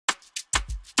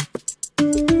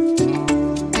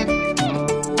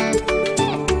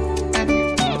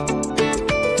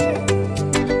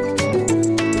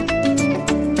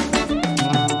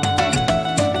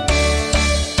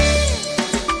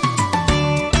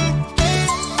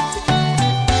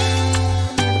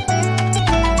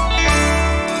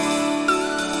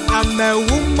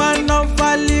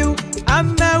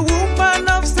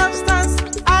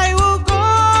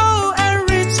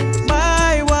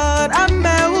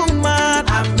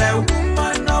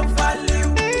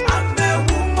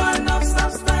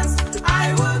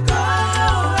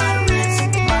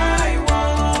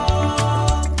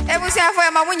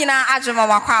nyina adwuma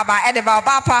makwaba e de ba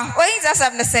Obaapa o yin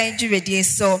zasam ne san dwuredie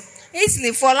so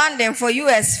Italy for London for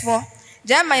US for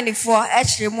Germany for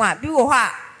mu a bi wo ho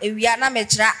a ewia na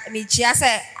mechira mechia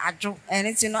se adwo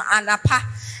eniti no anapa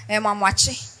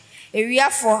mamwache ewia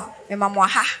for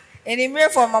mamwaha enimire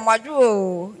for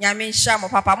mamwadwo nyame nhia mo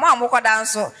papa mo amokoda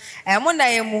nso mo na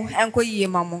yemu enkoyie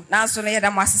mamo nanso no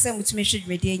yeda mo asese mutumi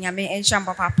hwedwedie nyame nhia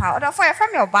mo papa oda for ya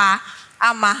fami oba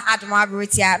ama adoma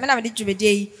abritia me na me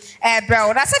dwedie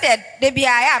bro da se de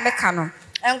bia ya meka no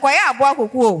enkoya abo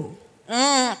akoko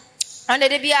and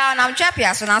de bia na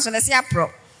mchapia so nanso ne se apro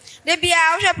de bia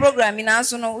wo program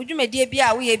nanso no udwumedie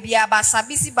bia wo ye bia basa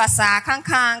bisi basa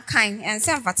kankan kan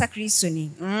ense mfata kristo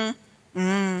ni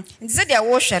nti de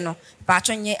wo hwe no ba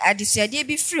twonye adesuade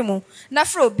bi firi mu na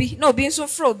fra obi na obi nso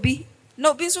fra obi na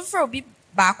obi nso fra obi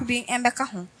ba ko bi embeka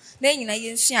ho na nyina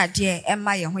yensu ade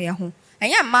emma ye ho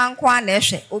enya manko a na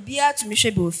ehwe obi atumi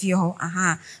hwe be ofie ho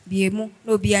bie mu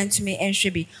na obi antumi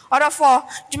enhwe bi odofo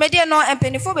dwumedie no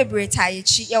empenifo bebre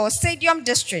tayechi ye wo stadium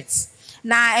district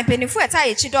na empenifo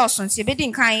etayechi doso nti ebedi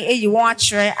nkan eyi won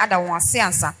akere ada won ase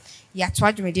ansa ya to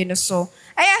dwumedie no so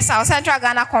South Central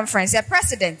Ghana Conference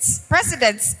president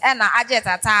na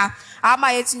ajetata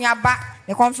ama yetumi aba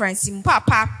the conference mu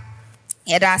papa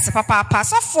yeda se papa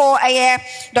so for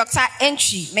Dr.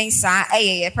 Entry Mensa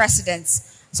president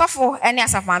so for any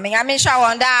asafa me nyame hwa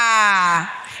wonda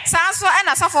sanso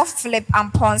na so for Philip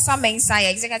Amponsa Mensa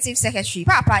executive secretary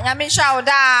papa nyame hwa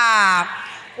wonda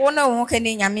wono wo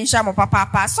kene nyame hwa mo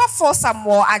papa so for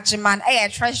Samuel Ajiman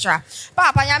treasurer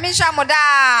papa nyame hwa mo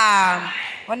da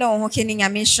wono wo kene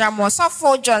nyame hwa mo so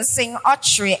for Johnson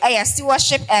Ochre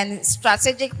stewardship and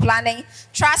strategic planning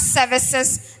trust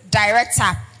services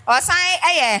director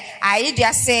osan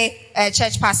idea say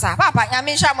church pastor papa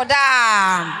nyame hwa mo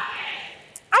da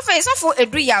afa so for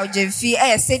Edu ya ojemfi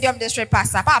stadium district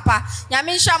pastor papa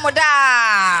nyame hwa mo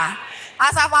da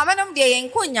asafa menum de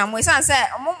yenkonya mo san se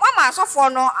mama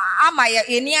asofo no ama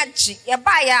ye ni agi ye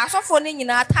ba ya asofo no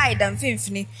nyina tie dan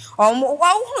finfini wo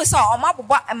hunu se o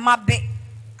mabobo mabe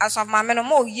asafa menum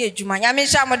mo ye adwuma nyame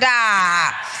hwa mo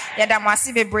da ye da mo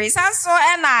ase bebre san so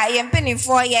na ye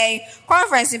mpenifo ye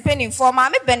conference mpenifo ma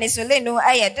me benesole no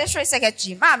district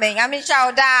secretary ma me nyame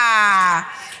hwa da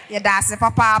ye da se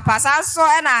papa san so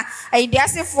na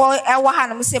idiasefo ewo ha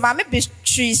no se ma me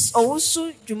Beatrice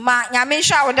owusu dwuma nyame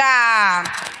hwa da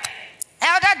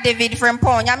Elder David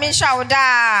Frempon nyame hwa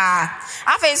da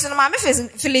afa so no ma me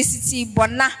Felicity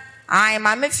Bona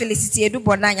ma me Felicity Edu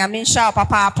Bona nyame hwa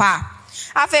papa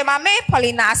afa ma me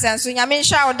Paulina Asenso nyame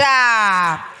hwa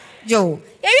da yo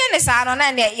ye ne sa no na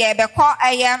ye beko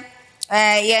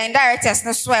directors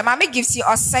no so mama gives you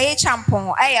Osei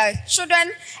Champon children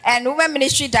and women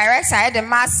ministry director at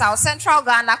the South Central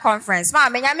Ghana Conference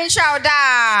mama nyame hwa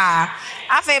da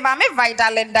afa mama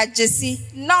Vidalinda Jesse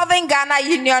Northern Ghana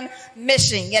Union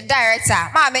Mission your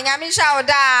director mama nyame hwa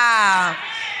da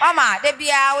mama de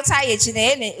bia uta ye chi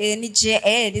na ni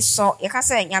je di so ye ka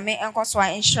se nyame enkoso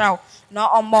a enhraw no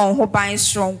omo ho ban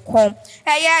stronkom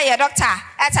ye doctor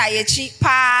eta ye chi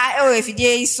pa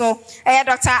efidie so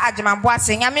doctor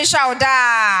Ajimamboase nyame hwa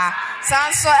da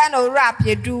sanso na rap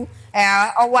yedu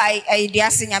owa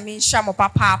idiase nyame hwa mo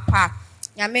papa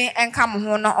nyame enka mo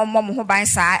ho no omo mo ho ban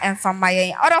saa emfama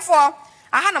yen odofo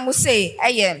aha na mo say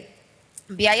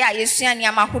bia ya yesua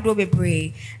niama hodo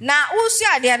bebre na usu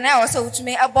ade na o se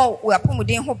utume ebo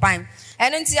wapomuden ho ban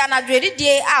eno nti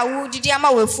anadwedidie a wo didi ama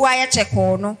wefu aye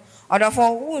cheko no odofo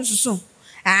wo nsusu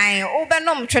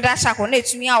obenom tweda chako na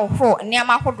etumi ahoro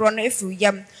niama hodo no efu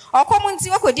yam okom nti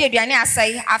wakodi aduane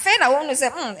asai afei na wo no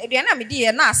se aduane a medi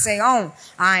ye na asai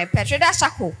petweda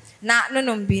chako na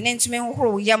nonom bi na ntumi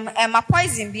hohoro yam ma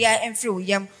poison bia emfiri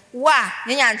yam wa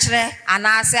nyanya nkyere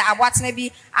anase abwatena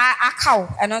bi akaw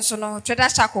eno so no tweda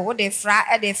chako wo de fra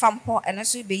de fampo eno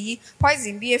so beyi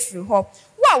poison bi efiri ho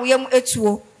wa wo yam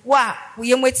etuo wa wo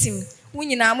yam etim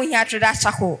wunyina mu hia tweda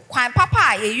chako kwan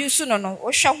papa ye yusu no no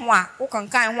wo hwe ho a wo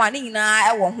kankan ho a ni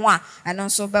nyina e wo ho a eno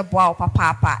so beboa wo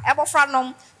papa ebofra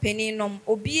nom peninom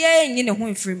obie nyi ne ho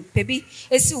mfrim pebi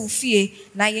esi wo fie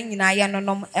na ye nyina ya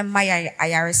nonom emma ya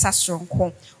ayaresa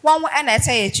sronko won na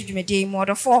eta ye twudwumede mu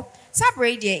odofo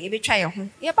sabre de e betwa ye ho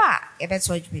ye ba e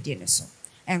beto twudwumede no so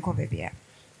enko bebia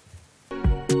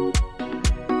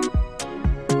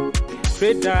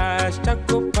Freda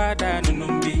stako pada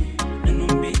numbi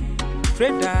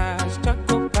Freda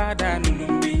stako pada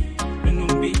numbi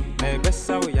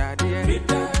besa wo ya de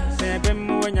Freda se be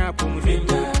mo nya pom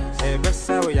Freda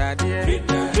besa wo ya de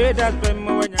Freda be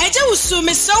mo nya usu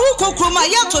me sawu kokroma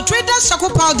ya to traders shako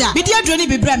powder. Bidi adro ni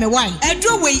bibra me wine.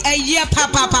 Edro we eye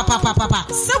papa.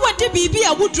 Se wade bibi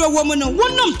a wudro wo mu no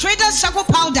wonnom traders shako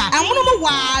powder. Amono mo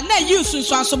wa na use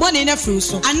nso asobo ne na firi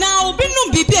so. Ana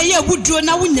obinum bibi a ye wudro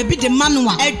na wonya bi de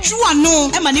manwa. Edwo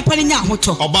ano e ma nipa ne nya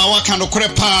ahoto. Oba wa kan okore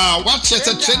pa wa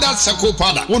chese traders shako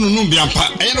powder. Wonunum biampa.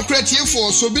 Eye no kore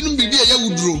tiefo so binum bibi a ye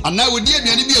wudro. Ana wodi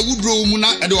aduane bi a wudro mu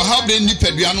na e de ha bre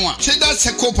nipadua no a. Traders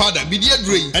shako powder bidi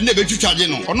adro yi. E na betwitwaje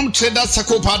no. Onom traders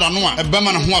shako powder no a e be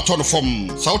ma ne ho ato no fom.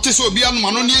 Sa wote so obi anu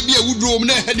ano ne bi a wudro mu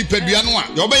na e nipadua no a.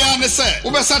 Yo be ya ne se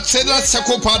wo be sa traders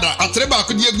shako powder atre ba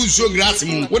ko de aguso grass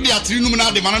mu. Wo de atre num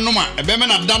na de ma no ma e be me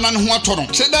na dana ne ho ato no.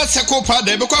 Traders shako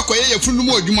powder e be kwa akoye yefunu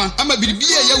mu adwuma ama biribi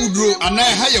a ye wudro ana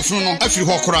ha yefunu no afiri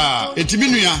ho kora. Etimi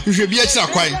nua hwehwe bi akira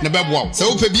kwai na beboa. Se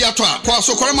wo pe bi ato a kwa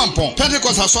so kore mampon.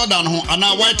 Pentecost asoda no ho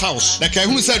ana White House. Da kai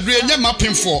hu se dure nya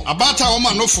mapemfo abata wo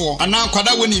ma nofo ana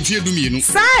kwada woni mfie dumienu.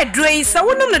 Sa dure sa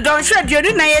wonum ne don hwe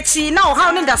aduonu na ye chi na o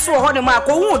haw ne da so ho ne mu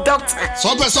akohu doctor.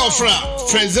 So person ofra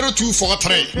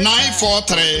 0243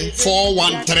 943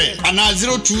 413 ana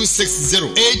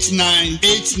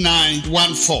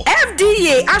 0260898914.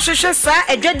 FDA ahwehwe sa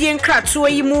adwadie nkratoa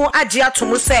yi mu agye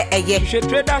atomo se eye. Hwe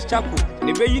traders chapel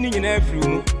ebe yi ni nyina afiri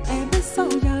mu.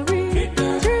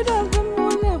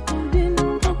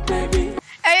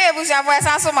 Ebusia for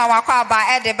sanso mama kwa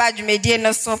ba e de ba dwumedie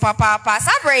no so papa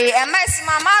sabre e mesi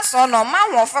mama so no ma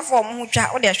ho fefo mo hutwa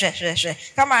wo de hwe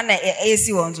kama na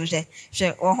esi won so hwe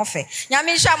wo ho fe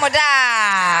nyame hwa moda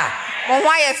mo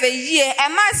ho aye fe yie e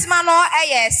mesi ma no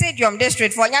eye stadium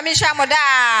district for nyame hwa moda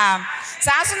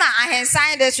sanso na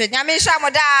ahensan district nyame hwa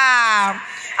moda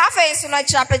afa so no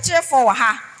chapechire for wa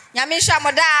ha nyame hwa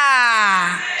moda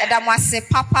eda mo ase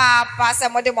papa se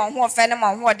mo de mo ho fe ne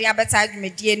mo ho de abeta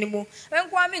adwumedie ni mu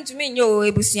enko ami ntumi nyo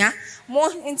ebusia mo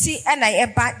nti na ye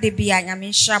ba de bia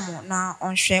nyame hwa mo na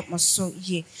onhwe mo so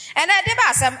ye ena de ba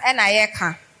asem na ye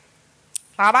ka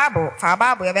fa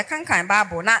bible ye be kankan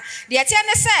bible na de tie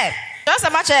ne se just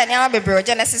about nyama bebre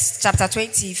Genesis chapter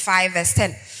 25 verse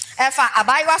 10 efa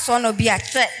abayiwa so no bia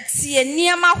tie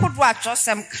niam ahodo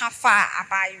atwosem kafa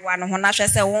abayiwa no ho na hwe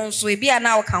se won so bia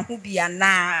na wo ka ho bia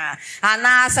na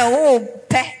ana se wo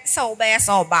pe se wo be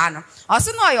se oba no o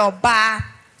se no yoba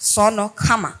so no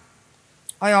kama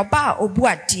oyoba obu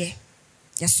ade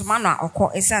yesoma no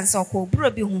akọ esan se akọ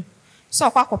oburo bi hu se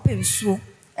akọ akọpe nsuo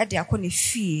e de akọ ne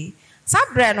fie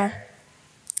sabre no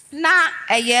na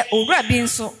eye owura bi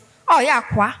nso o ya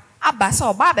akwa aba se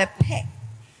oba be pe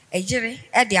ejire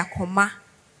e de akoma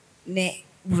ne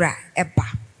wura eba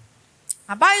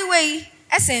abayiwe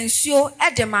esensuo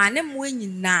e de ma ne mo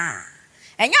nyina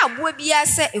enya aboa bia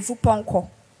se efuponko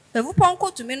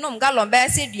tumi nom galon be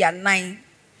se duanan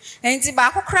enti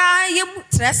ba kokra yem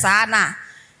tresa na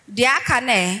de aka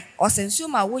na osensuo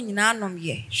ma wo nyina nom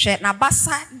ye hwe na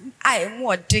basa a emu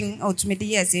odin otumi de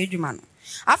ye se edwuma no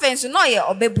afenso no ye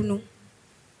obebunu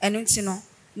enu nti no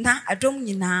na adom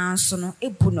nyina so no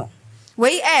ebu no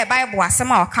we bible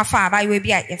asema okafa abayiwe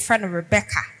bia ye friend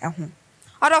Rebecca eho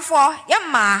odofo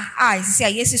yemma isisi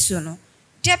ayesisu no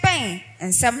de ben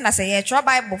ensem na se ye tro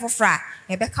bible fofra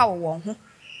ye beka wo ho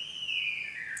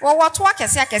wo to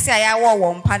akese aya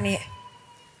wo mpane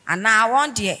ana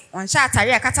won de won sha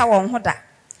atare akata wo ho da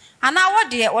ana wo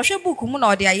de wo hwe book mu na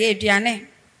o de aye aduane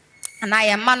ana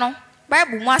ye ma no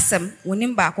bible mu asem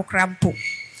wonim ba akokra mpo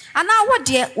ana wo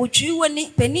de otwi woni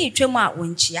pani itwam a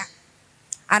wonchia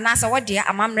ana sa wo de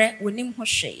amamre wonim ho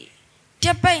hwe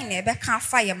de ben na be ka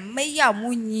fa ye meya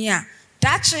munyi a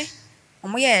dachi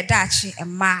omo ye dachi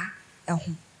emma eho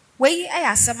wei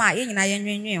ayasem a ye nyina ye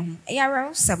nwenwen ho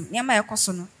eyare sem niam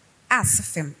ekoso no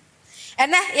asefem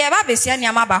ene ye ba besia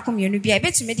niam ba ko mienu bia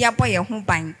betumi de aboye ho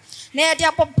ban na ye de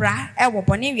abobra ewo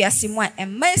bone wiase mu a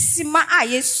emma sima a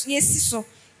yesi so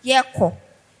ye kɔ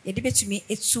ye de betumi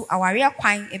etu aware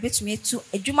kwan e betumi etu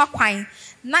adwuma kwan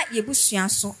na ye busua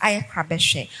so aye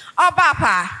krabehwe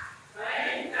Obaapa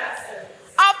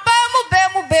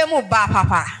Obemu ba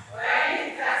papa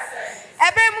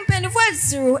Ebemu penifo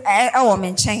zero ewo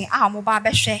menchen a mo ba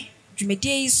behwe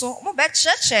dwumedie yi so mo be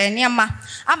cheche niam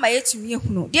ama yetumi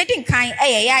ehunu de di nkan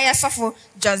ya sofo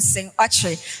Johnson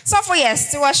Ochre sofo yes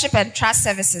stewardship and trust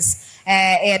services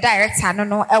director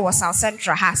no ewo South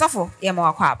Central ha sofo ye mo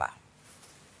akwa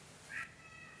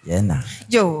Yena.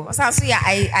 Yo, so ya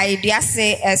I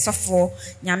say sofo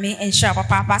nyame ensure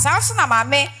papa. So na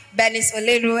mame Benis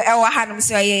Olenu ewa hanum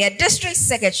so ye district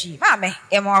secretary. Mame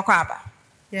e mo akwa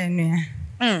Yeah, nua.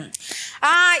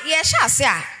 Ye sha se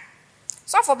a.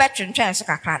 Sofo betwentwen so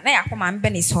kakra na yakoma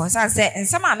Benis ho san se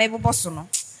nsema me bobo so no.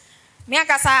 Me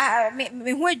akasa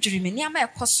me ho adwiri me niam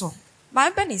ekoso.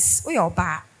 Mame Benis wo ye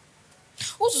oba.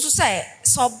 Ususu say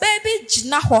so baby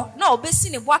jina ho na obesi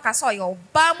ne bo aka so yo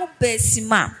ba mu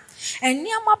besima.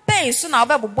 Eniama ben so na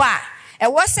obebo a e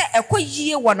wo se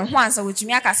ekoyie wo no ho ansa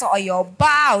wetumi aka so oyo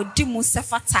ba odi mu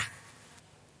sefata.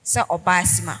 Se oba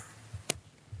asima.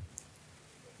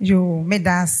 Yo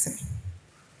medase.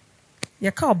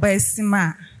 Ye ka oba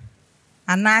asima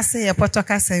anase ye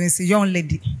potoka service young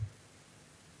lady.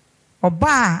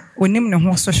 Oba onim ne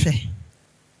ho so hwe.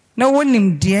 Na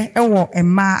wonim de ewo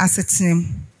emma asetenem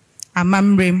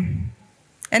amamrem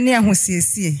ene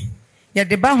ahosiesie ye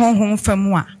de ba honhom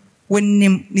fam a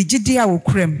wonim ne gidi a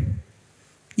wokuram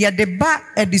ye de ba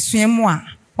adesuamu a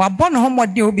wabɔ no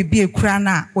homode obibi ekura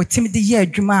na otimi de ye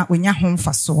adwuma a onya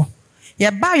homfa so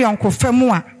ye ba yonko fam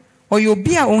a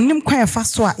oyobi a onim kwan fa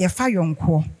so a ye fa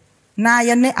yonko na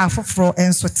ye ne afoforo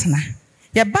enso tena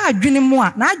ye ba adwene mu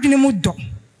a na adwene mu dɔ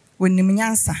wonim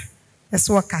nyansa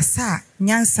eso kasa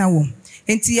nyansa wom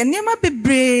enti ye niema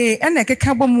bebre ena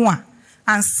keka bomu a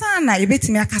ansa na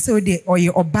yebetimi akasa ode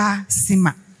oye oba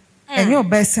sima enye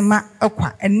oba sima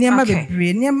akwa niema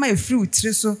bebre niema efiri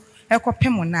utire so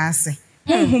ekopem na ase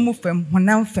honhom fam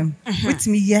honam fam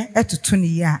wetimi ye etoto ne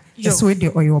ye a eso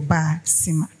ode oye oba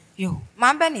sima yo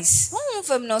mambanis honhom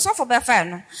fam no so for be fa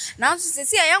no na so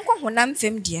se ayanko honam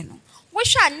fam die no wo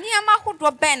hwa niema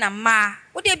hodo ben na ma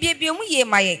wo de biebie mu ye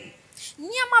maye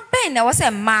Niama ben na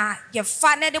wase ma ye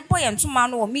fa na de boy ntuma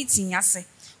no wo meeting ase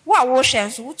wo a wo hwe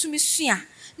nso wutumi sua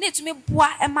na etumi boa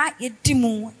e ma ye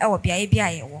dimu e wo bia ye bia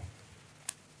ye wo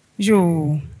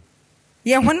yo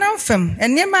ye honam fam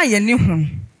enema ye ni hu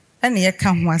ene ye ka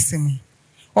ho asem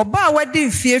oba wadi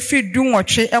mfie fidu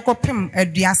nwotwe ekopem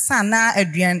aduasa na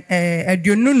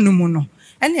aduonunum no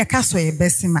ene ye ka so ye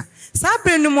besima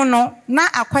sabrenum no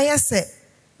na akwaye se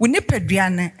woni padua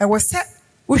ne e wo se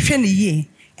wo hwe ne ye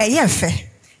eyefe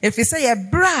efise ye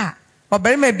bra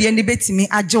obarima bia ni betimi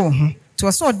age wo ho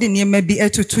to so de niema bi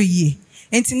etoto yie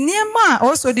enti niema a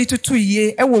also de toto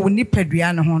yie ewo woni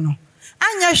padua ne ho no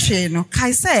anya hwe no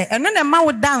kai se eno ne ma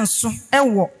wo danso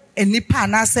ewo enipa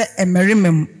na se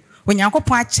emerima mu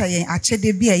onyankopon acha yen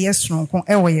achede bi eye soronko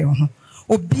ewo ye ho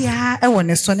obia ewo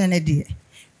ne so ne de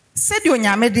se de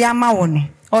onyame de ama wo no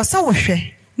o se wo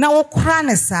hwe na wo kura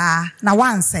ne saa na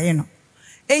wanse no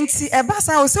enti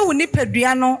ebasa o se woni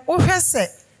padua no wo hwese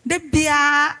de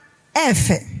bia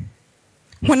efe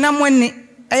honamoni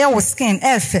eye wo skin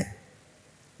efe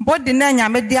body na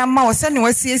nyame de ama wo se ne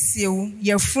wasiesie wo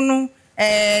yafunu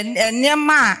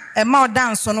niema ema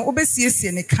odanso no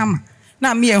obesiesie ne kama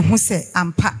na me ehu se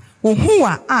ampa ohu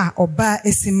a oba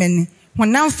esimani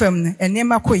honam fam ne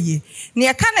niema koye ne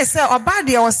ye ka ne se oba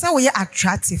de wo se wo ye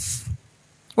attractive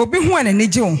obi hu ana ne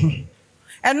je wo hu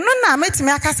eno na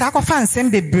metimi akasa akofa nsem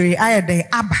bebre ayede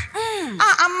aba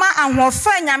ama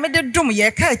ahofa nyame de dum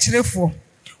ye ka akirefo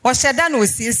o hyeda na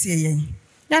osiesie yen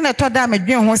ya na toda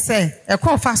medwen ho se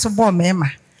ekofa so bo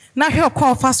mema na hwe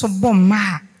ekofa so bo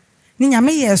ma ni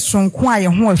nyame ye sonko aye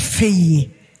ho afeye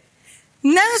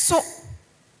nanso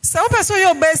se opeso ye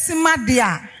obasima de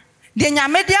a de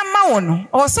nyame de ama wo no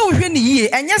o se wo hwe ne yie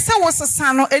enye se wo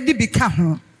sesa no edi bi ka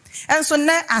ho enso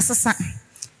ne asesa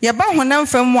ye ba honam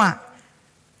fam a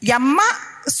yama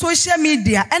social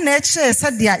media ena eche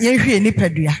se dia ye hwe ni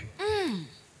padua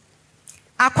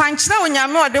akwankyere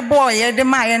onyame ode boy ye de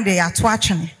ma ye de yato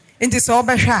atwene enti se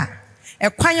obehwe a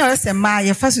ekwan ye se ma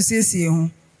ye fa susiesie hu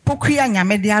pokua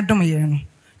nyame de adom ye no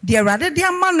de awrade de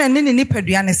ama no ne ni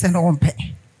padua ne se no wompe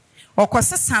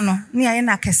okosesa no ne ye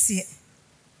na kase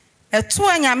eto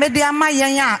nyame de ama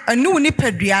yen a anu ni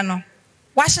padua no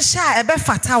wahyehya ebe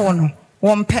fata wo no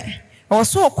wompe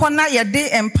also okona ye de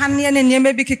empane ne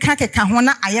niema bi keka ho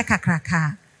na aye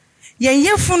kakraka yen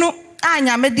yefunu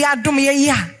anyame de adom ye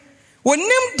ya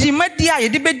wonim di madi a ye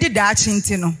de bedi da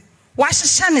achinti no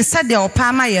wahyehya ne sade opa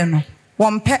ama ye no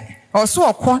wompe also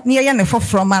okọ ne ye ne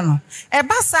foforo ma no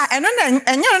eba sa eno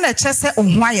na enye no na kyese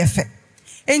ohu ayefe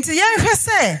enti ye hwe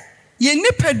se ye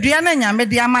nipadua na nyame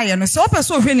de ama ye no so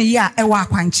opeso hwe ne ye a ewa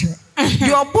akwankyere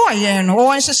de obo ye no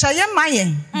wo nhyehyɛ ye ma ye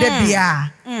da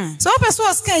bia so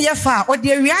opeso scan ye fa o de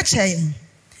awi akyɛ ye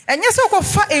enye se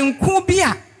okofa enku bi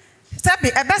a sabe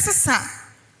ebesesa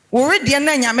wo redie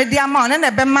na nyame de ama ona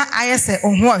na bema ayese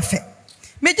ohu afe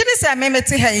megide se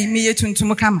memete ha me ye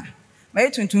tuntum kama me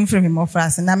tuntum frɛ me mo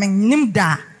frase na me nim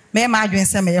da me ma adwen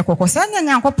se me ye kokosa na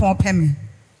nyankopɔn pɛ me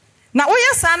na wo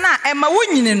ye sa na ema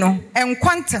wo nyini no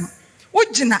enkontem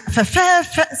wogina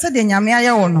fefefe se de nyame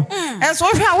aye wo no enso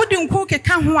wo hwe a wodi nku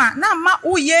keka ho a na ma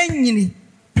wo ye nyini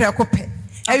prekope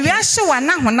awia hye wa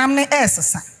na honam ne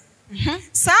esesa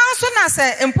sanso na se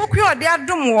empokwe ode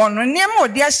adom wo no niam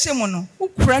ode ahye mu no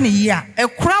ukura ne yi a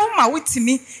ekura wo ma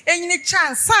wotimi enyini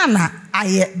chance na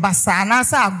aye basa na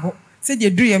sa ago said you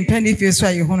do your penny if you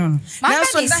swear you hono.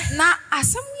 Now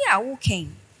asem we are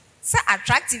working. Say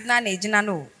attractive na ejina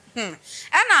no.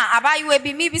 Ena abayiwa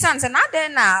bi mi bi san say na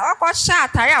den na okọ sha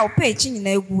atare a opa echi nyina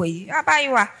egu yi.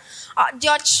 Abayiwa de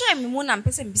ochire mi mu na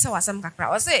mpese mbisa wasam kakra.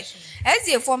 O say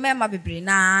eziefo mema bebre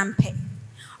na mpe.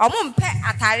 Omo mpe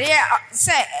atare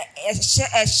say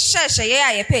ehye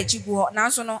ya ye pa echi gu na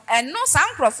so no eno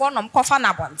sankrofo no mkofa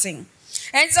na bonten.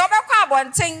 Enti obekwa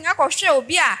abonten akohwe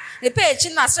obi a ne pa echi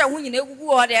na sere hu nyina egugu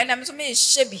o de na me so me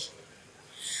hye bi.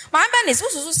 My man is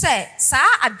also say, Sir,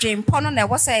 a dream pon na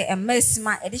was a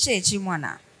messima edition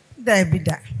chimwana. There be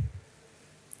that.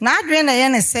 Now, dream a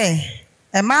yen say,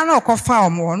 a man or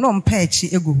coffam or no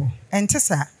pechi ego, and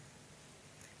tessa.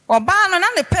 Or ban on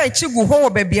the pechi go ho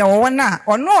baby or na,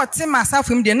 or no, Tim myself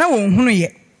him de no one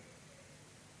yet.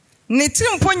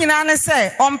 Nitim Ponyan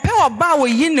say, on pe or bow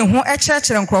yin who a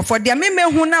church and Crawford, there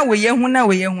may who now we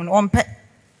on pe.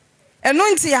 And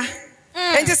nuntia.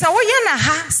 And just a way na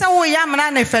ha, so we am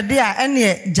an fedia and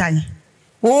ye jay.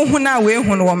 Oh, who now we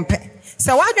who one pay.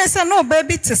 So I just say no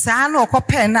baby to san or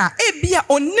copena, a beer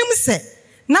on nimse.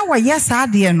 Now, yes, I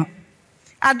dear no.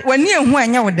 When near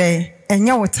when your day and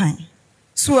your time.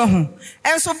 So, and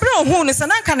so bro, who is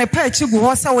an uncanny patch you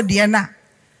go so dear na.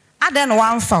 I then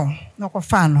one found no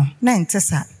cofano, nine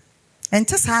tessa. And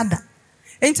tessada.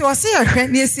 And to see a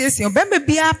friend, yes, your baby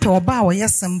be up or bow,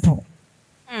 yes, simple.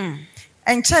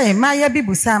 And chay, Maya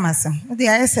Bibu Samasam, the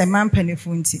ISA man penny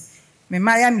funti. Me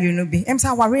Maya Munubi,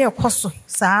 Emsa warrior cosso,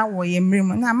 sa, or ye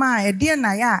mrim, na ma, a dear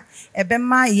Naya, a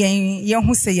bema yen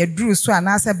who say a drew swan,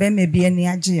 as a ben may be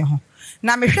near Geo.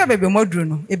 Now, me sure baby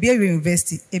Modruno, a beer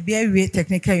university, a beer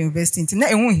technical university, and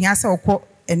then he has a quote,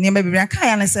 and near baby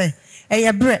Kayan say,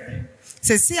 a bread.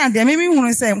 Say, see, and the mimi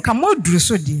who say, come more drew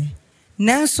so dear.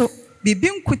 Nanso, be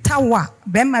being kutawa,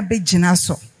 bema be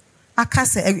ginaso. I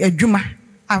cast a drummer.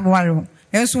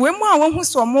 And so when one who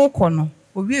saw more corner,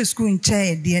 we school in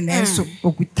chair, dear Nanso,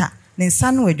 Okuta, then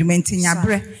son regimenting your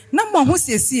breath. No one who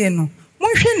says, no,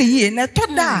 Monshini ye, and I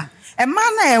told that a man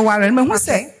I warren who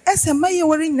say, as a mayor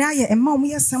were in Naya and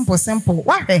mommy a simple,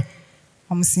 what a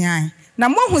homicide. Now,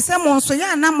 one who said,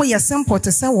 Monsieur, now we are simple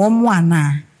to say one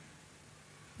now.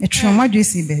 A trauma, you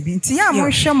see, baby, Tia,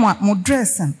 more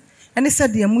dressing. And they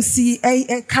said, dear Musi,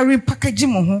 a carry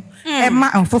packaging, a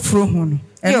man for fruit.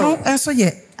 And so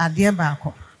yet, a dear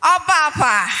Bako.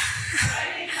 Obaapa.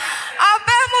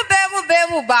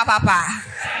 Bemu, Bapa.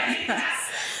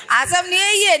 As I'm near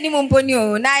ye,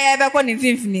 Nimumponio, Naya Bacon in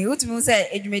Fifty, which will say,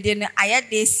 Edmedian, I had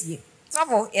this year. So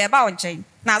for a bound chain.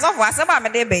 Now, so for some of my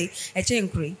bay, a chain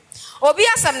cree.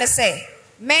 Obia some say,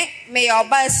 may your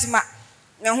bias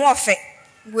no more fit.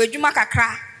 Would you make a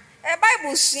cry? A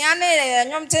Bible, Siane, and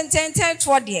yum 10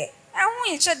 toward ye. And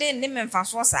we each other in Nimen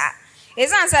fast was that.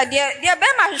 His answer, dear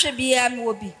Bema should be a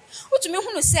movie. What to me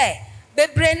who say,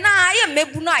 Bebrena, I am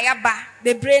Mebuna Yaba,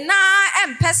 Bebrena,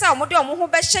 and Pessa, Modom, who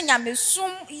Beshanya, me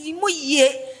soon ye.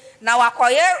 Now I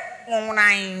call ye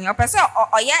 9 or Pessa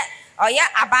or yet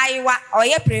Abaiwa or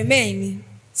ye premain.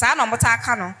 Son of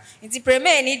Motacano, it's the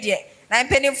premain idiot. 9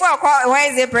 penny for where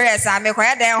is the prayers? I make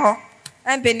quiet there.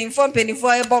 And penny for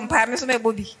a bomb, Miss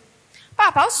Bobby.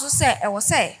 Papa also said, I was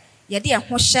say, ye dear,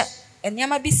 who shut and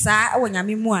Yama Bisa or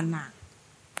Yami Muana.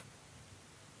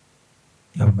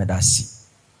 Medasi.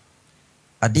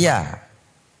 Adia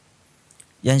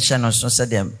Yanshan also said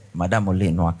them, Madame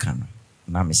Ole no Akano,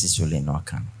 now Mrs. Ole no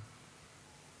Akano.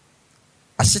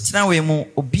 I sit now we mo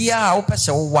Obia opes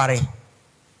a worry.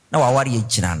 Now I worry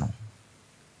Chinano.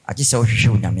 I just saw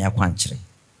show Yamia Quantre.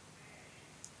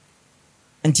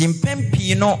 And Tim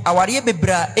Pempi, no, our ye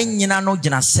bebra in Yanano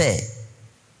Jana say,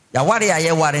 Ya worry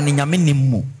I worry in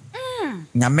Yaminimu,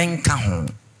 Yamen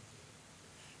Kahon.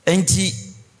 And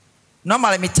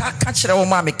normally, me catch the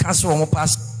woman, me cancel one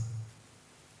pass.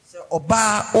 So,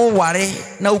 Oba, oh, worry,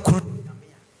 no crew,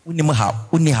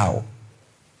 unihow.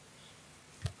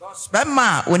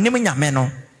 Spamma, when Nimmy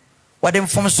Yameno, what them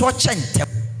from such and tem.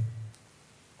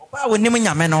 Oba, when Nimmy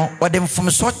Yameno, what them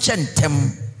from such and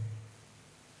tem.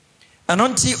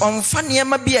 Anonti on Fanny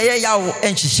be a yaw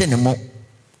and she shenemo.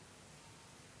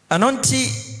 Anonti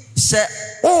say,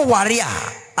 oh, warrior,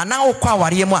 and now qua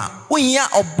warrior, we ya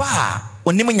Oba.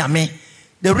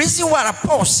 The reason why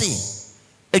Paul say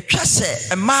a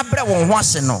chase a mabra won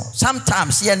once no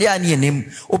sometimes here and there near him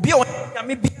obi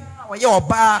maybe or your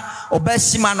bar or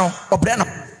bessimano or breno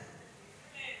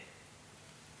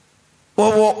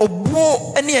or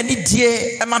obo any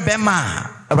dear Emma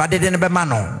Bema rather than a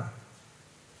bemano.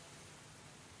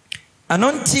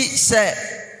 Anonti say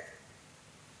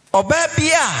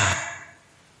Obabia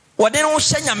what they don't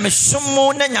say Yame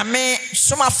sumo na Yame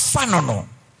suma fanono.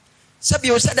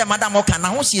 Sabio said the madam can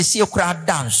now see a crowd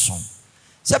dance.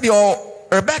 Sabio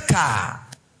Rebecca,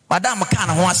 Madame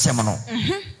Kana ho asem no.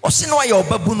 Ose no aye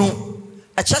obabunu.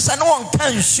 A chesa no one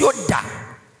can show da.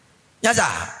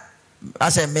 Yaza. I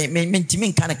say me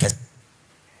timin kan ke.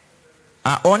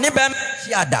 Oni bem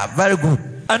hiada very good.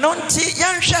 Anonti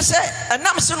yan hwe se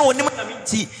anam se no onim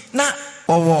ti na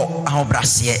owo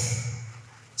ahobrase.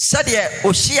 Sade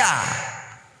ohia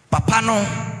papa no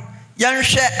yan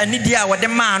hwe anidi a wode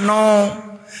ma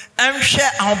no. Enhwe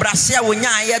ahobrase a wonya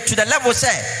aye to the level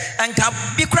say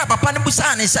enka bi kura papa no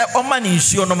busa ne say o ma ne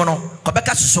nsuo no no ko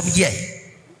beka sosom ye.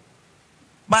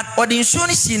 But odi nsuo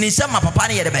ni si ne say ma papa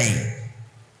ne ye de bay.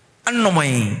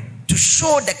 Anomai to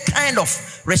show the kind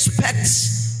of respect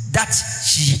that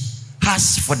she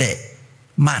has for the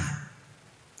man.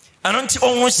 And until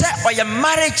on say or your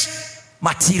marriage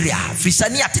material,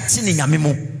 Fisani atitini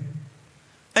nyamimu.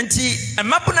 Anti a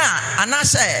mapuna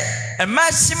anase a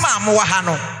massima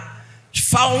moahano.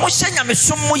 Found Musha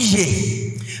Yamisumu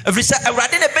ye. If we say a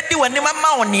radin a bedi when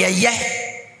Nima near ye.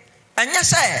 And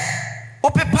yes,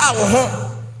 Ope power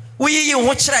home. We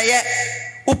watch ye.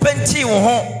 Open tea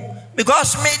home.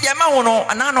 Because me the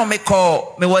amount and I know me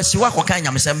call me was wako kanya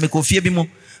me say me ko fie bi mu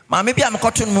ma me bia me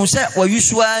cotton mu say wa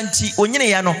yusu anti onyine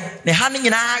ye no ne ha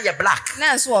nyina ye black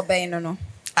na so oben no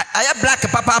aya black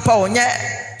papa onye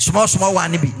small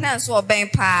one bi na so oben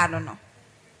pa no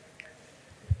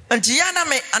anti ya na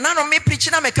me anano me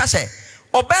preach na me ka say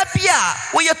oba bia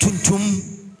wo ye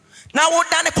tuntum na wo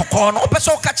da ne kokko no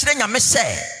opeso ka kire nyame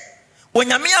say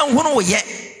onyame anhunu wo ye.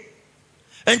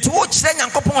 And to watch them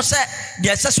and couple say, the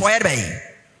assess wire bay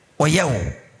or yell.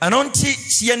 And on tea,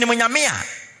 see any mania.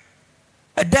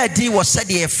 A daddy was said,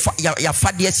 your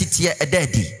fadia city, a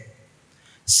daddy.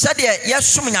 Said, yes,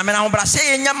 swimming a man, but I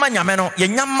say, Yamano,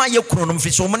 Yama, your chronum for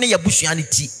so many a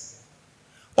bushianity.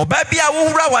 Or baby, I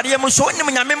will ride him so in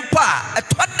Yamimpa, a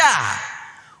twada.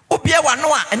 Obia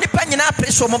wanoa, and the penina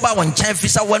place so mobile one chain,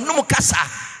 Fisa one no casa,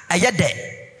 a yade.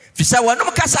 Fisa one no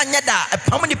casa, yada, a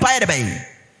pommy pie bay.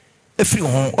 Free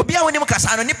home, Obia when you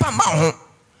casano nipa ma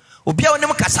Obia when you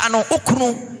casano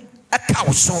okunu a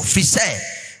cow so fise.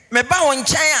 Me ba won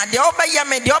chen de oba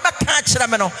yame de oba ka kire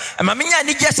me no ma menya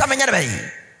ni gesa menya de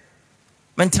bay.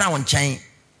 Mentra won chen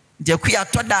de akua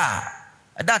toda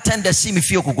that time the see me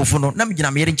fie okogofo no na me gina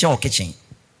me yere nchen o kitchen.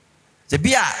 Ze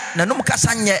bia na num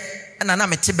kasa nye na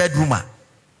me te bedroom a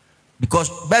because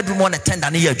bedroom on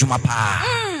tender na ye adwuma pa.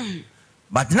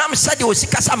 But na me said o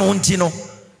sikasa me wonti no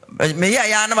me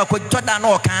ya na makoto da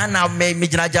no kan na me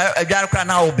gina adwar kra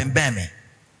na o bemben me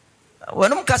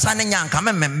wonum kasa ne nyanka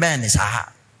me memben ni sa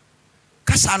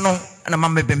kasa no na ma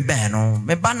me bemben no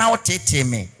me ba na o tete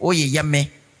me o ye me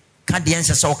ka de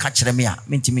ense so ka kire me a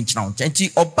mentimi nkyina wo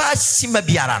nti oba sima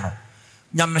biara no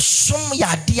nyamesom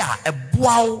ya de a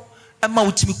eboawo ma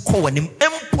wotimi ko wanim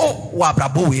empo wa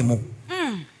brabo we mu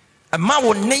ma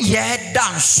won ne ye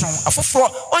danson afoforo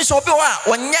on so obi wa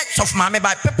onye sof mame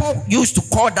by people used to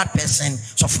call that person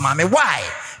sof mame. Why?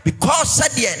 Because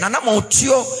said ye na ma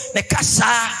otuo ne kasa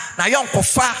na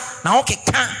yonkofa na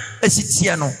okeka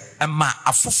esitie no ma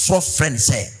afoforo friend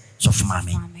say sof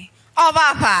mame.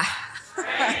 Obaapa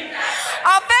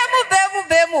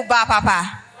obemu ba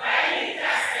papa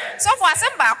so for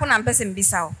asem ba ko na person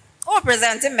bisa o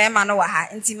present mema no wa ha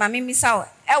nti mame misa o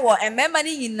e wo mema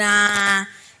ni nyina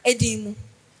edimu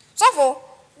so for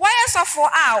why so for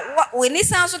we ni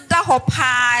san so da ho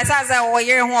pa za wo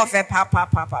yere ho ofe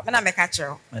papa me na me ka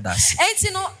kire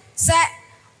enti no say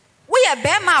we ye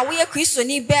bema we ye Kristo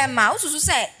ni bema ususu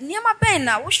say niam ben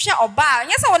na wo hwe oba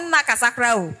nya say wo na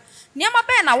kasakra o niam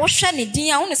ben na wo hwe ne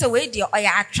din a wo say we dey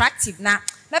oya attractive na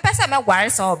me pese me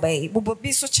gware say oba yi bubo bi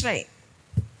so kire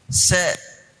say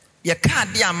ye ka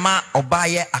dia ama oba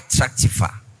ye attractive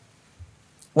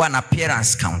one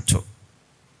appearance count.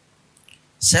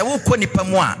 Se wo ko nipa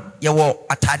mu a ye wo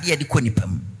atade de ko nipa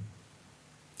mu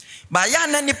ba ya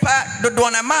na nipa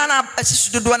dodo na ma na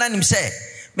asisu dodo na nim se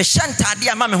me hyantade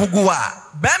ama me hogu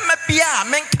a ba ma bia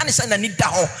me nka ne se na ni da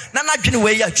ho na na dwene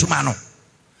we ya adwuma no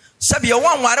sabe ye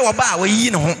won ware wo ba a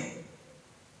wayi ne ho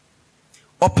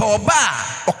opa oba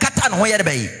okata ne ho ye de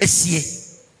bayi esie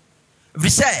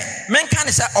vise me nka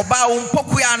ne se oba wo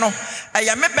mpokua no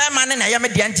aya me ba ma ne na ya me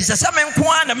de anti se me nko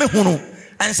a na me hunu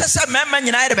anse se me ma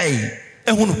nyina ye de bayi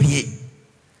ehunu bie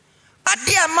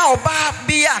ade ama oba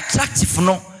be attractive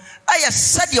no aya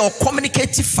said your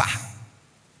communicative fa.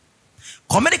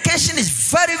 Communication is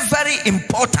very, very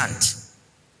important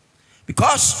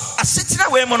because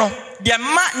asitina we mo no de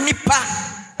ma nipa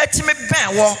etime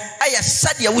ben wo aya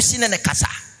said ya wusi ne kasa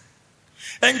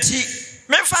enti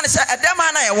memfa ne say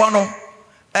edema na ye wo no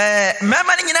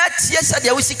mama ni nyina tie said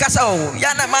ya wusi kasa o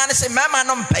ya na ma ne se mama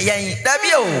no mpayan da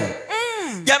bi o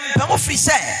ya mpamo free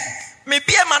say me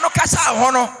bia ma no kasa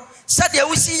ho no said ya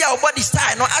wusi ya body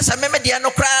style no asa me de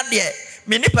no kra de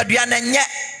me nipadua na nye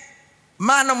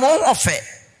ma no mo ofe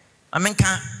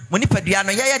amenka mo nipadua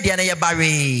no ya de na ye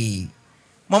bare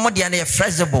momo de na ye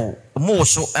flexible mo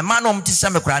so e ma no mti se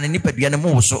me kra na nipadua na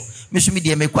mo so me so me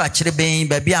de me kwa kire ben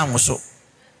ba bia anwo so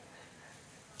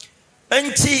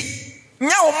enti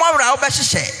nya wo mawra wo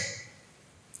behye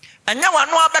anya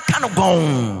wano abeka no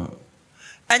gon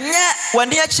anya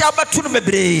wani achi abatu no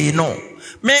mebre no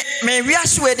me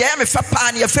wiase we de me fa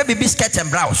pa na ye fa bibi skirt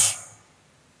and blouse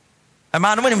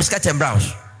ama no mo skirt and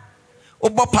blouse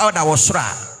obo powder wo sora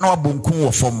na obonkun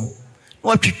wo fom na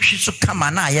watwitwi so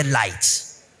kama na ye light.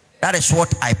 That is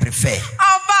what I prefer.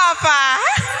 Obaapa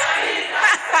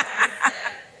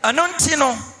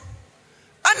anontino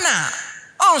ana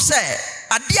on say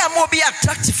adia mo be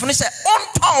attractive no say on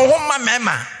ton ho ma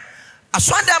mema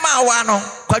aswanda ma wa no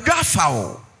kwadwa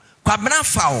fawo kwabena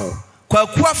fawo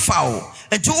kwaku fawo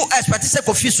enti o expect say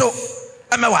kofi so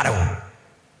emeware wo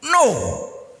no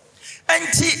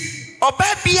enti oba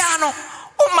bia no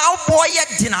o ma wo boy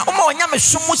dina o ma onya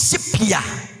mesomu sipia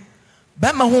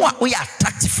ba ma ho a o ya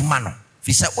attractive ma no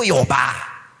fi say o ye oba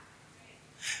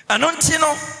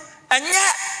anontino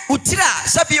anya utira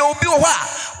sabi obi wo a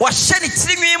wa hye ni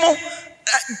tirinwi mu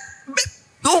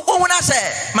who na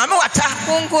say mama wata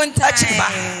kunkunta achiba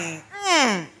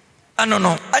no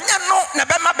anya no na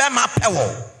bema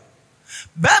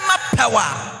pewa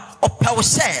o pewo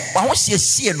say wa ho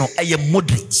siesie no eye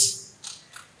moderate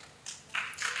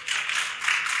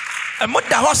e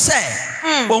moda ho say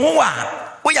wo ho wa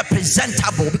we are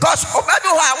presentable because obabi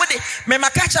ho a we de me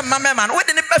makacha mama no we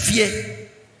de ne bafie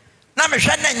na me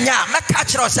hwe na nya maka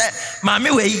kire say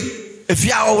mama we yi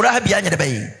efia owura bia nya de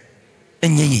bayi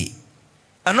enyeyi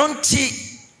anonti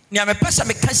ni amepesa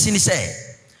mekasi ni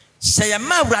say ya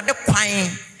mawurade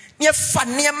kwan ne fa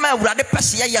ne mawurade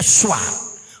pese ya so a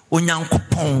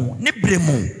onyankopon ne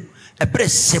bremu ebre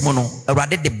semu no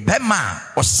awurade de bema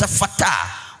osefata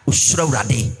osura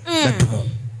awurade nadumo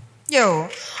yo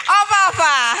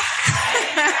Obaapa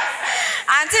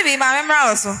anti bi ma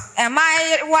memra oso e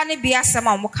mai wani bi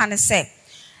asema mo kan say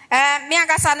me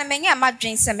agasa na menye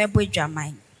amadwen se mebo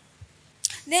adwaman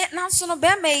ne nanso no be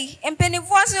mai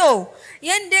empenivo se o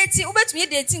yen date ubetumi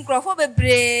date nkrofo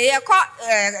bebre ye ko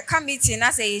committee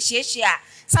na say hihia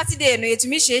Saturday no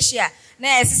yetumi hihia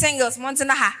na singles month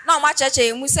na ha na o ma cheche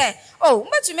emu say oh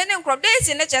ubetumi ne nkrof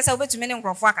date ne cheche ubetumi ne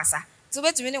nkrofo akasa to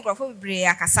betumi ne nkrofo bebre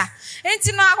akasa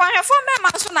enti no akwanhwefo be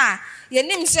ma so na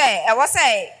yenim say e wo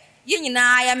say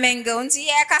yenyina ya menga unti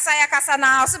ya kasa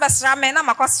na so besra me na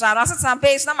makosra na so tan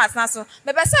base na matna so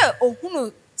me be say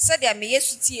ohunu se dia me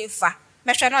yesu tie fa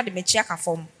mehwe na de mechi aka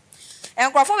fom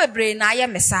enkrofo bebre na ya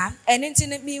mesa eni nti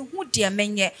me hu de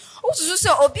menye ususu se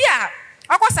obi a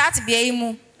akosa ate bia yi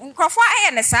mu nkrofo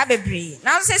aye ne sa bebre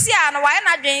na so sesi a no wa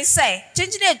na dwen se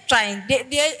chinchine twan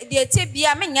de tie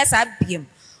bia menye sa biem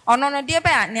ono no de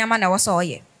ba ne ama na wo so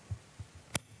oye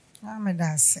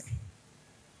amedase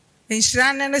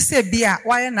inshirane no se bia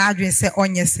waye na adwen se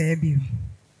onye se bio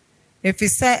efi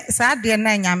se sa de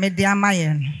na nyame de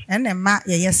amaye no ene ma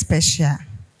ye special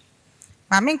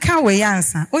mama nka we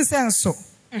yansa unsenso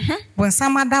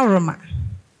bonsamada roma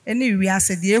ene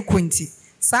wiase de ekonti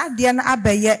sa de na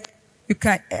abaye you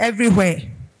can everywhere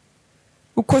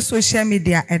uko social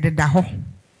media ededa ho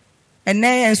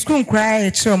ene en school kra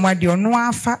e kire mo de ono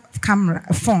afa camera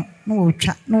phone no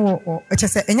otwa no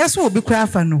echese enya so obi kra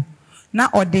afa no na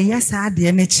ode yesa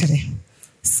ade ne kire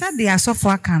sade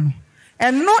asofo aka no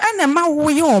eno ene ma wo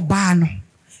ye oba no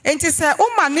enti se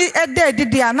uma ni ede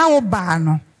didi ana wo ba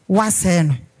no wase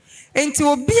no enti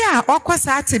obi a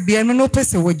okosa atebia no no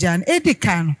pese wojan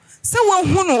edika no se wo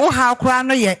hu no wo ha akora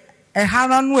no ye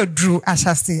ha no aduru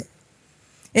ahyase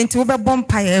enti wo be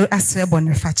bompa ye asre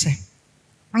bone fache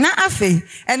na afi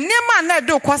enema na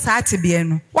edo kosa atebia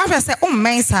no wa hwese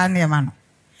ummen sa na ema no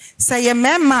se ye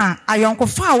mema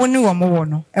ayonkofa wo ni wo mo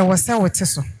no e wo se wote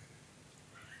so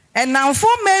enamfo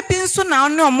maybe nso na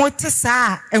ono omote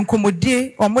saa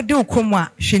enkomodie omode ukomu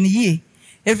a hweniye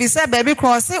efise baby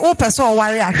cross wo pese o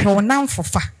ware ahwe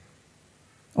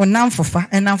onamfofa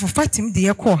enamfofa tim de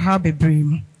yekọ ha bebre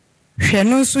mu hwe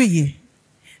no nso ye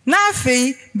na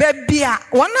afei baby a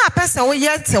wona pese wo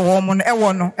yete wo mo no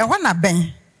ewo no eho na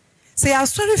ben se ya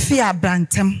sori fi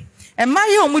abrantem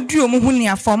emaye omudi omuhuni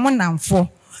afọ mo namfo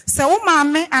se wo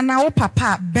maame ana wo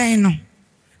papa ben no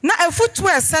na efutu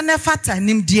ese ne fata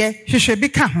nimdie hwehwe bi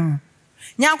ka ho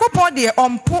nyankopɔ de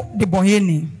ompo de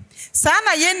bonyeni saa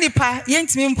na ye nipa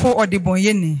yentimi mpo ode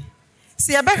bonyeni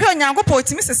si ebehwe Nyankopɔn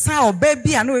otimi sesa oba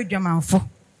bi a na odwamanfo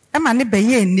ema ne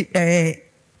beye ni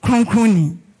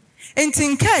kronkroni enti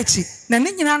nkachi na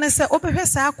ne nyina ne se obehwe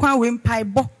saa kwan we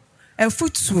mpaibɔ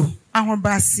afutuo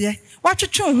ahobrase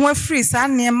watwetwe ho afiri saa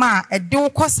nema a ede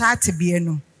wokɔ saa tebie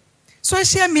no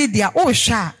social media o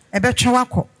hwa ebetwe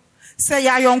wakɔ se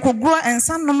ya yonkogro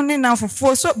ensanom ne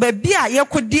namfofo so ba bia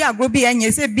yekodi agro bi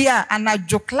anye se bia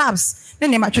anajo clubs ne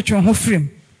ne matwetwe ho firim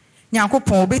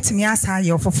Nyankopɔn obetimi asa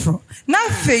ye ofoforo na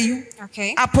afei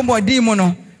apomodi mu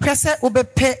no hwese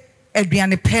obepe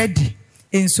aduane pedi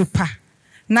ensupa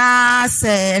na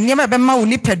se niema bema wo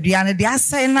nipaduane de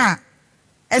asai na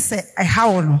ese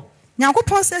ehawo no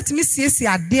Nyankopɔn se timi siesie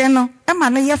ade no ema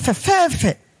no ye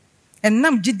fefefe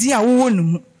ennam gidi a wo no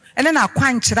mu ene na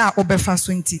kwankyere a obefa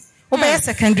so nti obeye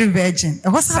secondary virgin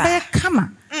eho sa be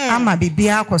kama ama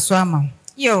bibia akoso ama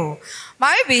yo ma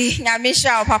bi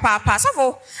nyamisha papa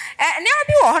sofo ne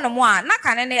abi wo hono mu a na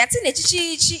kane ne yate ne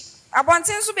chichichi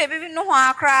abonten so bebe no ho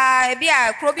akra bi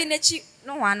a kro bi nechi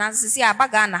no ho anansisi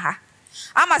abaga na ha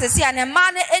ama sisi a ne ma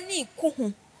ne ani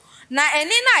kuhu na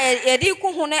eni na yedi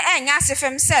kuhu ne enya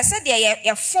asefem se de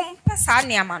ye fom pesa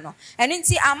ne ama no eni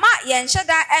nti ama ye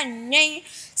nhyeda enwen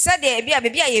se de bi a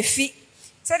bebi a ye fi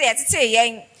se de yetete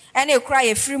yen ene ekura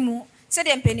ye frimu se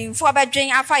de mpenimfo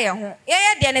abadwen afa ye ho ye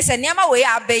de ne se niama we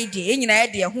abai de enyina ye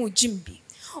de ho jimbi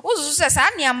uzuzu se sa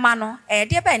niama no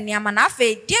de ba niama na afa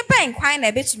de ba nkwan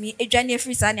na betumi edwane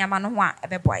afiri sa niama no ho a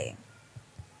ebeboaye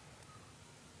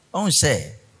on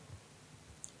say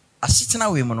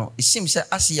asitena we mu no it seems say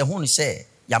as ye ho no say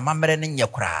ya mamere ne nye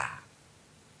kura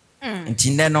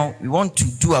nti no we want to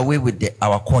do away with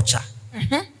our culture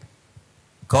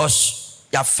because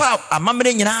ya fa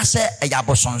amamere nyina say ya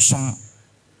bosonson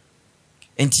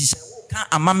nti say ka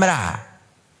amamere a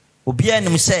obi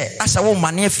anim say asa wo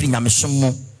mane afiri nyamesom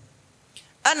mu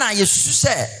ana yesu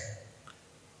say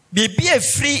bibi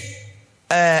afiri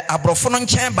abrofo no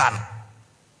nchen ba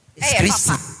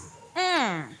no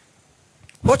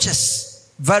which is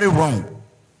very wrong.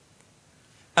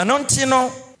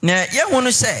 Anontino ne ye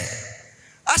hunu say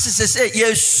asese say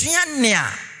yesua nea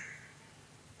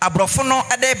abrofo no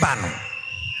edeba no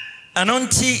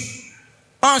anonti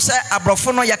on say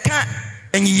abrofo no yaka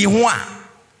enyiyi ho a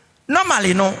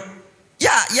normally no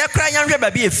ya ye kra yanhwe ba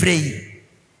bi efrei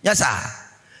yes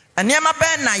aniema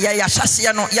ben na ye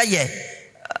yahase no ye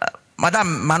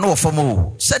madam mano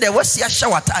fomo said there was ya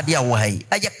shawata ade a wo hai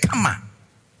aye kama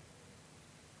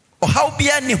o how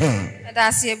bia ni ho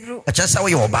da se bru a chesa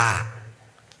we oba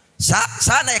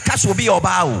sa na e ka so bi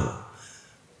oba o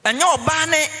anya oba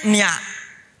ne nia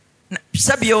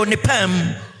sabio ni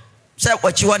pam sa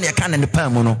kwachi wo ne ka ne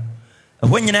pam no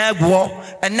ho nyina aguo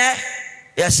ene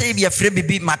ya sei bia fre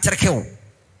bibi matreke o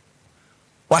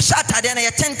wa shata de na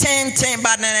ye tenten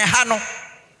ba ne ha no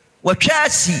wa twa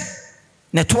asi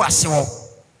ne to ase wo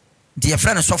de ye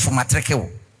fre ne sofo matreke o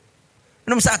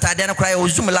num sa ta de na kra ye o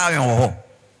zoom la wen ho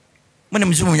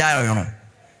Munim zoom lion no.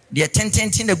 The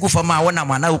tenten the go for ma wona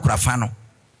ma na ukura fa no.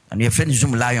 And your friend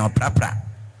zoom lion prapra.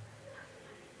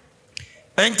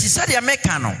 And said the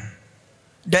American.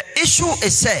 The issue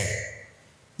is say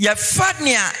ya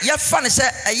fania ya fan say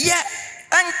ye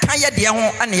anka ye de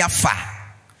ho an ya fa.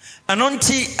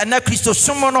 Anonti ana Kristo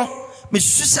somo no me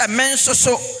susa menso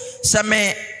so se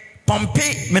me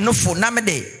pompe me no fo na me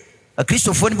de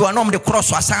Kristofo ni bi wa no me de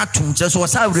cross asan atum so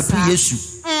wasan repu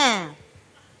Yesu.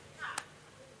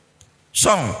 So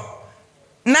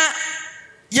na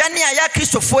yani ya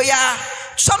Kristofo ya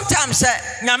sometimes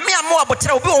nyame amo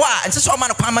abotre obi wo a nse so ma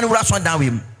no kwama no wura so dan we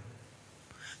mu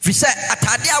fi se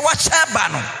atade a wa cheba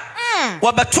no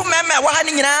wo betu meme wa ha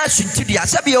ni nyina suntidia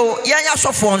sabio ya nya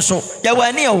sofo nso ya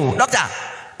wani o doctor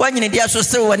wa nyine dia so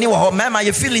se wani wo ho mema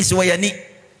ye feelings wo yani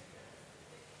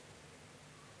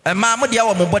ma mo dia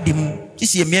wo mo body mu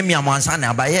tisi emiamia mo ansa na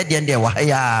abaye de de wa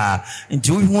ya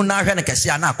nti hu na hwe ne kase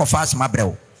ana akofa asma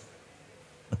brew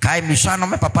kai mi swa no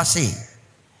me papa say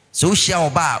so ushia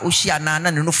oba ushia na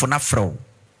ne nufo na fro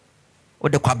o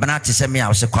de kwabena te se me a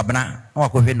o se kwabena na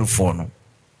wakohwe nufo no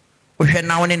o hwe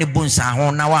na woni ne bunsa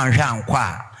ho na wa nhwe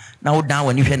ankwa na wo dan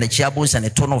woni hwe na chia bunsa ne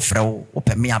to no fro o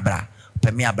pemi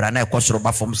abra na ekosoro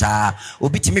ba fom sa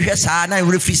obi timi hwe sa na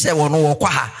refri se wo no wo kwa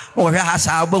ha wo hwe ha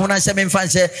sa obo hu na se me mfa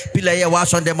se pila ye wa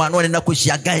so dem ma no ne na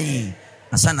koshia gan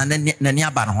asa na ni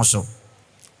aba no ho so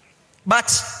but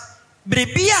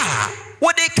bribia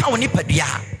what they count nipadia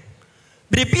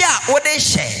bribia what they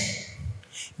share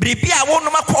bribia won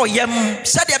no makọ yam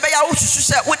said e be ya wo susu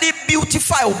se what they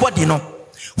beautify your body no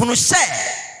hunu se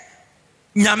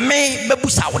nyame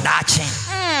bebusa wo daache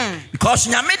because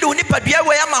nyame de nipadia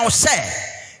we am say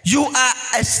you are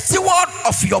a steward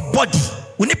of your body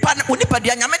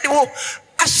unipadia nyame de wo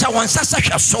asha won sasa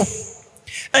hwe so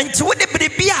enti wo de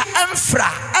bibia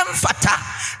amfra amfata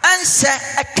anse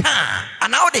eka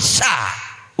ana wo de sha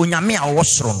onyame a wo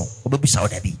soro no obebisa wo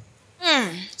da bi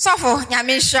sofo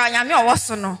nyame sha nyame a wo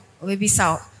so no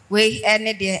obebisa we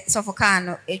ene de sofo kan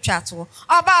no etwa to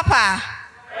Obaapa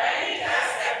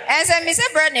ense mi se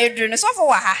bre na edru no sofo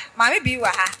wa ha mame bi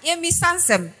wa ha ye mi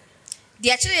sansem de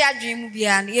akire ya dwen mu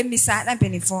bia no ye mi sa na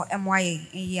penifo emoaye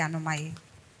yi anomaye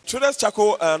Traders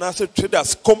Chako na say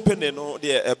Traders company no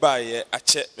de ebaye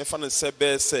ache me fa no se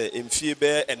be se emfie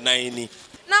be enan ni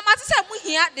na mate se mu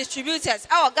hia distributors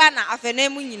a Ghana afene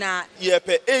mu nyina ye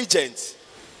pe agents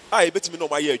a ye betimi no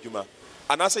ma ye adwuma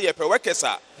ana say ye pe workers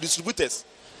a distributors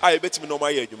a ye betimi no ma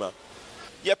ye adwuma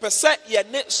ye pe se ye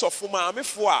ne sofo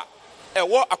maamefo a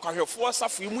ewo akwahwefo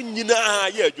asafo mu nyina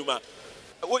ye adwuma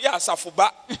wo ya asafo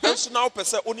ba enso na wo pe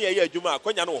se wo ne ye adwuma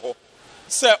akonya no ho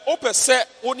se wo pe se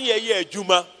wo ne ye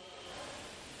adwuma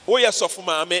wo ye sofo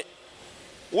maame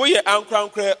wo ye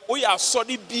ankrankra wo ye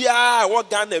asode bia wo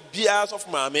Ghana bia sofo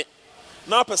maame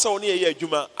na wo pe se wo ne ye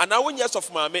adwuma ana wo nye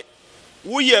sofo maame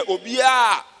wo ye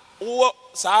obia wo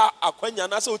sa akwanya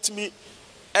na se otimi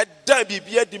edan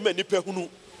bibia di ma nipa hunu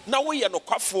na wo ye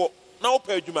nokwafo na wo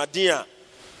pa adwuma den a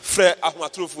frɛ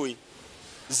ahomatrofo yi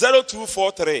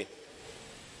 0243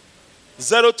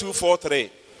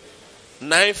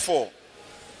 94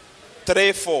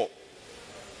 34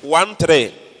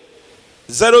 13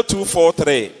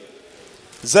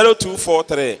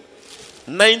 0243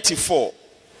 94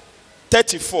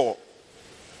 34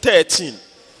 13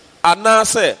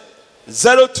 anaasɛ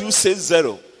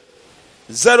 0260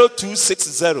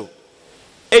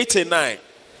 89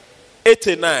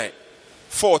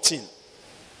 14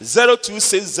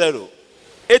 0260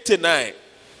 89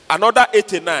 another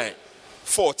 89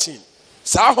 14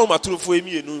 saa homatrofo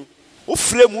emienu wo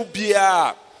frɛ mu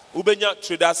bia wo benya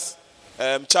Traders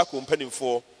Chako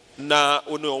mpanimfo na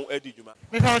wo ne on adi dwuma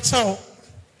me pa chao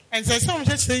and say some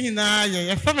church nyina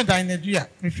ye from Dynadua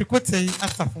me fikote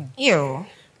asafo yo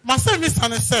masa mi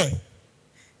san say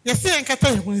ye say nkata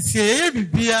hunsie ye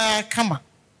bibia kama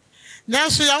na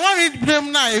so ya wa read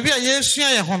brem na e bia ye sua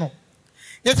ye ho no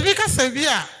ye tibi ka sa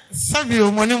bia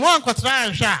sabio mo ni mo ankotra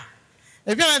ahwa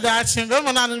e bia na da achi be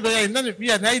mo na no be na ne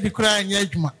bia na idi kura anya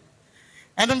adwuma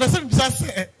and be say bisa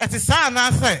say et sa na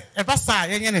say e ba sa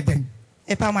ye nye ne den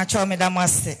e pa ma cho me da mo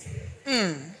ase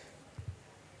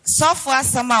sofo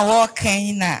asama wo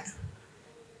kan na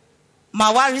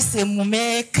ma wari se mu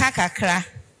me kakakra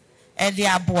e de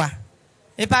aboa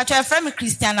e pa cho efrem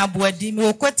Christian aboa di me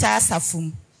okota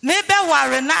asafum me be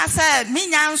ware na say me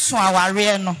nya nso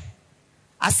aware no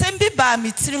asem bi ba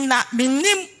mitirim na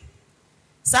minim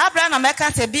sabra na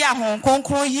meka se bia hon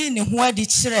konkron yi ne ho adi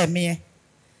kire me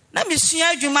na misua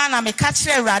adwuma na meka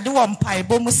kire awrade wo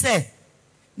mpaebo mu se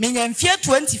menya mfie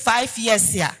 25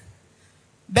 years ya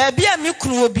baby a me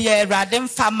kunu obi awrade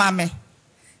mfa ma me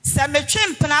se metwe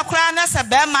mpena kora na se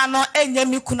be ma no enya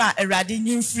me kunu awrade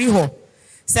nyimfiri ho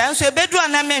se nso ebedu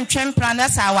na me ntwe mpena na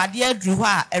se awade aduru ho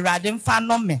a awrade mfa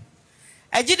no me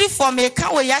agidi for me ka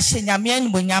wo ya hyenyame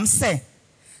animonyam se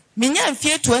minya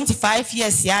mfie 25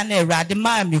 years ya na awrade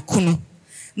ma me kunu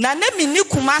na ne mini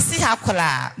kumase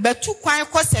hakola betu kwan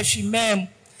kosahwimam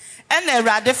ena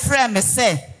awrade frɛ me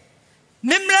se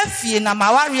memra fie na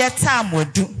maware tam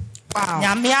odu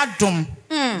nyame adom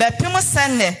bepem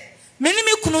sene mini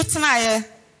me kunu tenaye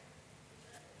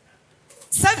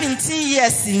 17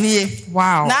 years nie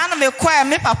na na me kwa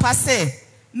me papa se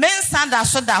men sanda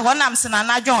so da honam se na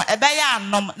nadwon ebeya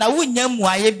anom na wunya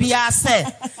muaye bia se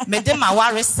me de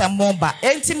maware semo ba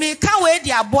enti me ka we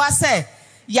di aboa se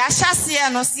ya hyase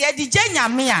no se di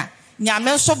nyame a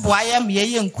nyame so boaye me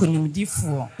ye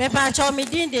nkunimdifo me pa cho me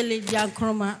din de le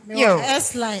diankroma me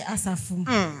S-line asafum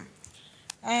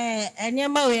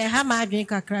enema we ha ma adwen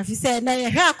kakra fi se na ye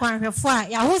hwe akwanhwefo a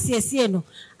ya ho siesie no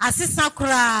asesa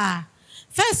kura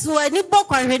first we ni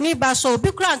bokwanhwe ni ba so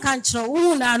obi kura nka nkyere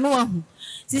wo na anu ahu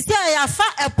sisi ya fa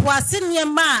epoase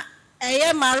niema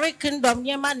eye mare kingdom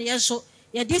niema ne yeso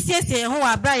ye di siesie ho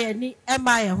abra ye ni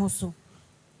ema ye ho so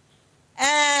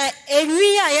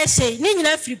enwi a ye hye ni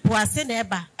nyina firi poase na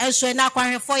eba enso na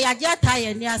akwanhwefo ya je ata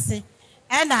ye ni ase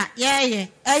ena ye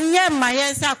enye ma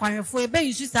ye nsa akwanhwefo ebe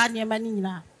yusu sa niema ni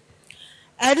nyina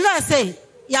eno say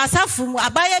ya safum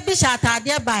abaye bi sha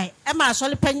atade bai e ma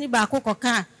sole panyi ba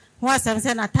kokoka ho asem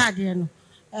se na atade no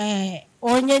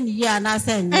onye ni ya na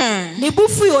se ni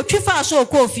bufu yo twifa so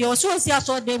kofi o so si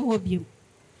aso dem hobiem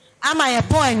ama ye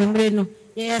pon anwumre no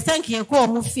ye senke ko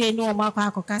mu fie ni o makwa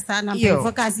akokasa na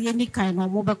focus ye ni kan no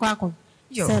mo bekwa akọ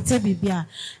sete bibia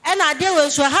e na ade we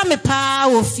so ha me pa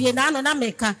o fie na no na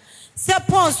meka se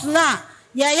pons na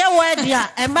ye wo dia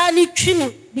e ma ni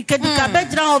twini dikadika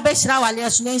bɛgyina hɔ bɛhyira awale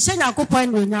so na nhyɛ nyankopɔn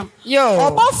anuonyam Yo.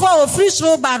 ɔbɔfo a ofiri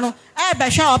soro ba no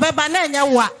ɛbɛhwɛ a ɔbɛba na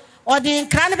ɛnyɛ wo a ɔde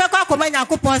nkra ne bɛkɔ akɔma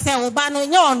nyankopɔn sɛ wo ba no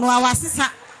nyɛ ɔno a wasesa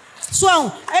so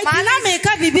eti na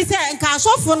meka bibi sɛ nka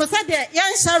asɔfo no sɛ de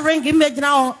yɛnhyɛ ring mmegyina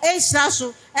hɔ ɛnhyira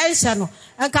so ɛnhyɛ no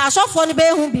nka asɔfo no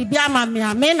bɛhu bibi ama me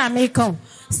a me na meka o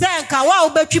sɛ nka wa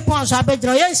wobɛtwi pɔn so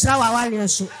abɛgyina yɛnhyira wo awale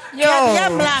so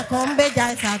yɛ black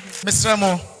ɔmbɛgya sa Mr.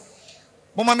 Mo,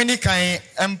 Mama Mini kan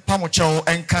Empamocho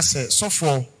and Casse, so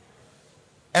for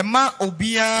Emma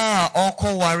Obia or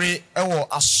Kowari, Ewo,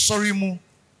 a sorry mu,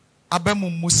 Abemu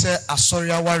Muse, a sorry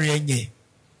awari.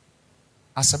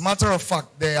 As a matter of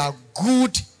fact, they are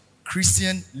good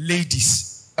Christian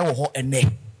ladies. Ewo ene.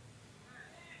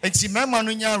 Eti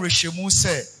Memanunya Reshemu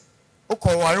se,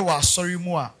 Okowari wa sorry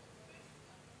mua.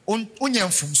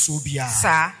 Unyam from Subia.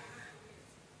 Sir.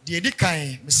 The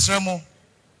Edikai, Mr. Mo.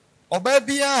 Ọba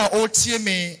bia o tie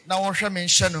me na wo hwe me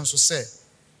nhye no so se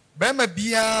bema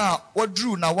bia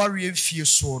wodru na ware afie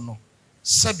so no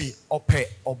sebi ope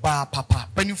oba papa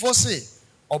panifo se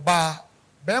oba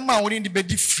bema woni de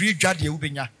bedi free dwade a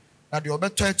wubenya na de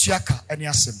obeto atuaka ani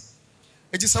asem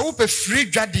eti se wo pe free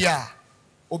dwade a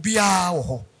obia wo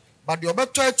ho ba de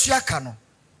obeto atuaka no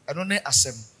eno ne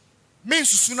asem me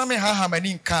nsusu na me haha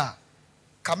mani nka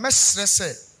ka mesre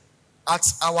se at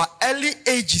our early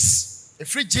ages.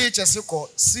 If we JHS ko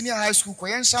senior high school ko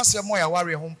yen hyase mo ya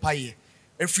ware ho mpaye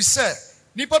efri se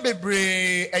nipa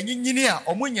bebre anyinyini a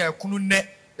omunya kunu ne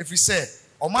efri se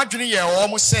omadwene ye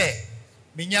wo se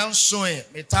menya nsoe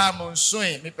metam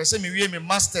nsoe me pese me wie me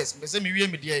masters me pese me wie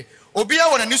me de obi a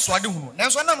wona ni so ade hunu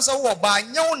nanso nam se wo ba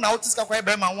nya wo na wo tiska kwa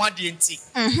be ma ho ade enti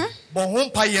bo ho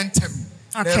mpaye ntem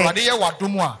de wade ye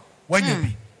wadom a wanya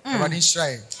bi wade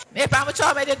nhyrae me pa mo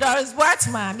cho me de Doris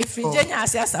Boatman me frinje nya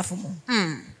ase asafo mo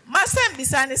Masem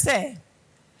bisane se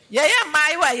yeye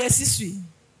mai wa yesisui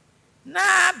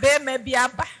na be me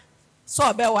biaba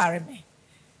so be ware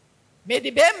me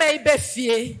di be me be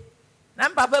fie na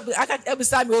baba aka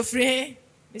ebisa me ofri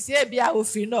me se bia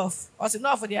ofri north o se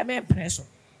north de me impression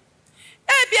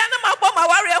bia na magbo ma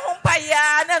ware ho mpa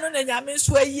ya na no na nyame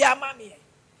so ayi ama me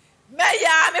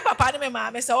ya me papa ne me ma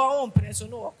me se wo ho impression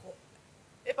no woko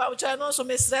e pa ucha no so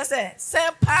me stress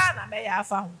sempa na me ya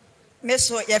afa ho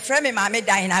Meso ye frame me mama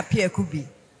dan apia kubi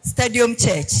Stadium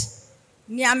Church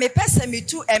ni ame pese me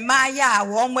tu emaya a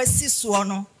wo mwasi so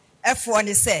no efo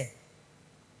ne se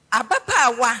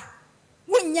ababa wa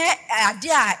wonye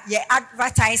ade a ye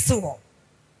advertise wo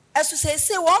esu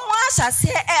se wo mo asase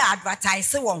e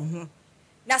advertise wo ho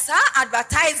na sa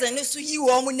advertising no so yi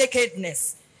wo mo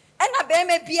nakedness ena be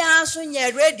me bia so nye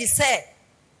ready se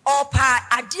opa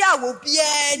ade a wo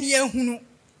bia ni ehunu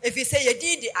efi se ye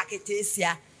didi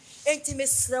aketesia enti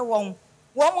mesre won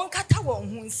nkata won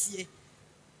ho nsie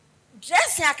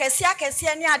dressing akese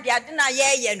ne ade na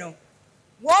ye no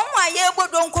won a ye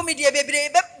bodo nkomidie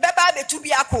bebre beba betu bi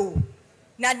akọ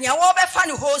na nea wo befa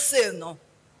ne wholesale no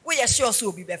wo ye sure so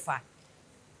obi befa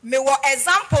me wo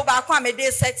example ba kwa me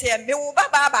de set here me wo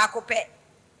baba ba akọ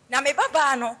na me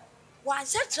baba no wa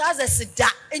je trousers da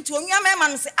enti onwa me ma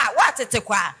no se wa tete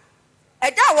kwa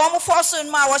eda wo mo force no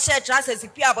ma wo share trousers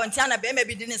pi abontia na be ma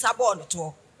bi di ne sabon to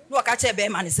no wakache be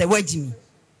man say wagimi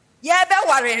ye be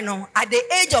ware no at the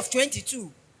age of 22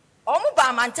 omu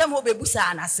ba mantem ho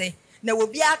bebusa na se na wo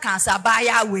bia kan sa ba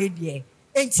ya we die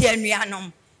enti anuanom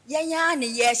ye nya ne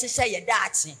ye hyehye ye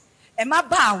daachi e ma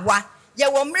ba wa ye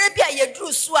wo mre bia ye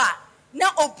duru so a na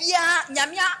obia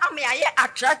nyame ama ye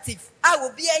attractive a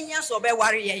obia nya so be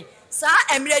ware ye sa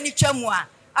emre ni twamu a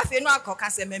afi no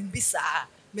akoka se membisa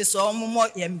me so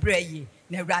omumo ye mbre ye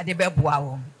na awurade beboa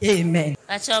wo amen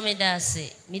acha me da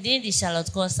se me din di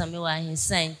Charlotte Costa me wa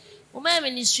hinsan woman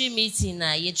ministry meeting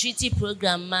na ye treaty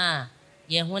program ma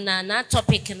ye hona na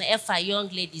topic na efa young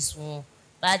ladies ho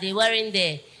but they weren't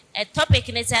there a topic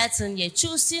na title ye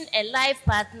choosing a life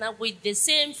partner with the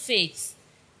same faith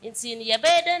in ye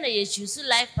better na ye choose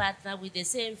life partner with the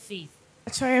same faith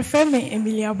acha ye femi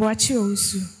Emilia Boachi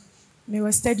Osu me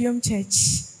was Stadium Church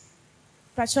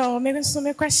pacho me so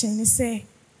me question ni say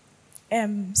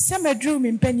Semedru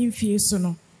me penny fee so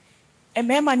no. A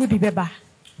man ni bibeba.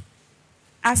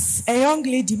 As a young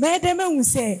lady, madam will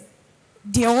say,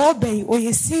 dear obey or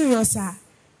ye serious ah.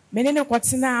 Menene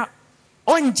kwatina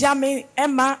on jamming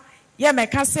Emma, ye me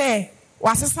can say,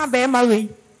 was a son be Mary,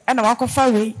 and a walk of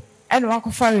furry, and a walk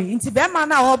of furry. Into Bema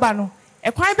now obano. A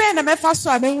quite ben a mefa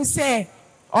so I may say,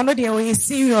 oh no dear or ye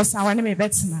serious I want me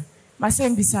better. My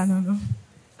same bisano no.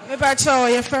 Me pacho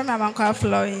your friend Mamanka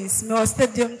Florence, no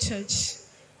Stadium Church.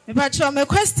 Me pacho my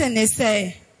question is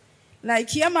say like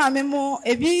here mama mo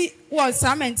ebi was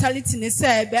some mentality ni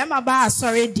say be ma ba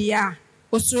sorry dia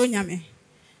osoro nyame.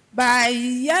 by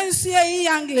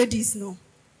young ladies no.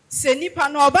 Say nipa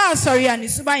no oba sorry and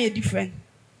suban ye different.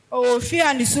 Oh fear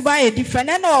and suban ye different.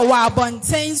 And no wa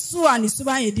bonten so and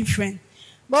suban ye different.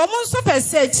 But most of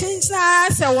us say change na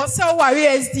say what so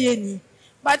warrior SDA ni.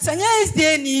 But anya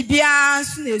SDA ni bia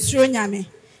so na esuro nyame.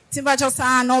 Timba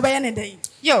chosa na oba ye ne den.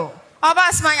 Yo, oba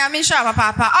asma nyame sha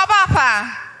papa.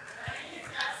 Obaapa.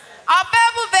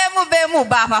 Obemu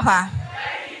ba papa.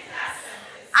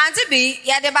 Auntie B,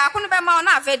 ya de ba kunu be ma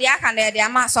na afa di aka na de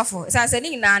ama sofo. Sanse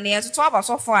ni na na ye toto aba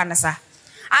sofo anasa.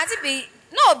 Auntie B,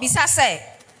 no bisa say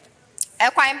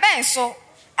ekwan ben so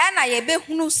e na ye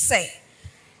behunu say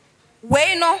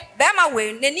we no be ma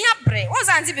we nani abre. Wo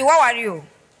Auntie B wawari o.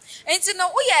 Enti no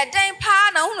wo ye den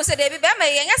pa na hunu say de be ma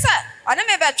ye nya say one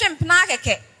me be twempna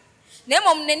keke. Na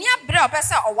mom nani abre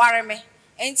opese oware me.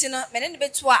 Enti no me ne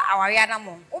betu a aware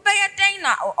adamo. Wo be ye den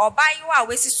na obai wa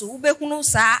wesi so wo behunu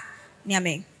sa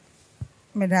Niame.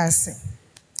 Medase.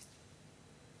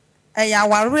 Eya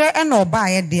warre e na oba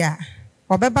ye dia.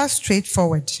 Obeba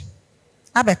straightforward.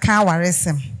 Abeka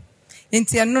waresem.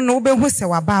 Nti eno no obehu se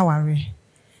waba warre.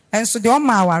 Enso de o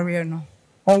ma warre no.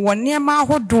 Owo niema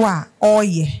ahodo a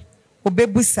oye.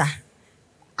 Obebusa.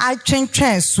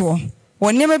 Atwentwen so.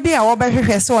 Woniema bi a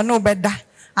obehwehwe se o na obeda.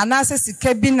 Anase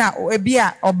sika bi na ebi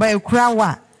a oba ekura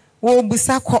wa. Wo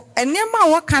busa ko. Eniema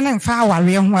wo ka ne mfa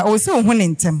warre ho a o se ohu ne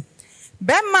ntem.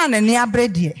 Bema na ni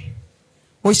abredie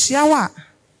ohia wa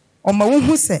o ma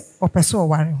wohu se opese o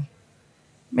ware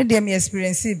me dem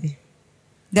experience bi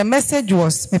the message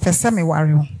was me pese me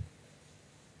ware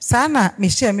sana me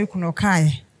share me kuno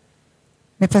kai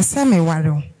me pese me ware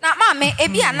na ma me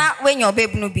ebi ana wenya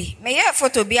obebunu bi me ye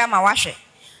photo bi ama wahwe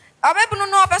obebunu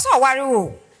no opese o ware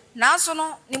o na so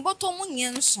no ni boto mu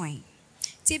nyenson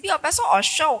ti bi opese o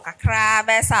hwe kakra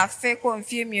be sa fe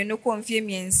konfie mienu konfie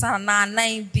miensa na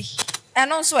nan bi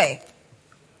eno so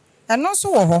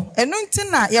wo ho eno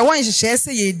ntina ye wan hihye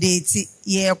se ye date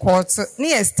ye court ne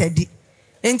ye study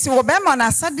enti wo be ma na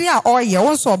asade a oye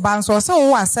wo so ba nso se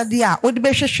wo asade a wo de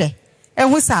behwehwe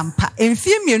ehu sampa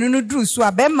emfie mienu no duru so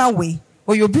a be ma we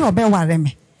oyobi obe ware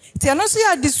me ti eno so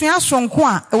ya disua sonko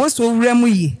a wo so wura mu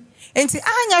yi enti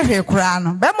anya hwe kura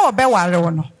no be ma obe ware wo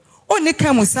no oni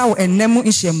ka mu sa wo ennamu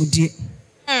nhyiamudie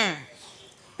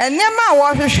Enyema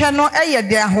wo hwehwe no eye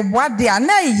de ahoboa de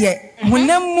ana ye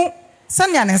hunamu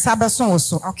sanya ne nsa beso wo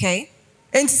so. Okay.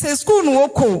 Enti se school no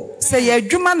woko se ye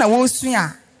adwuma na wo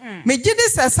sua. Megidi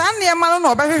se sanema no na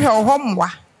obehwehwe ho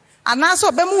mwa. Ana so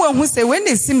obemu wahu se we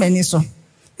na si mani so.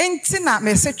 Enti na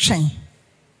me se twen.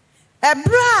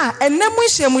 Ebra enamu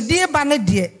hyiamudie ba ne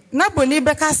de na boni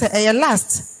beka se eye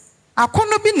last.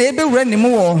 Akono bi na ebewura ne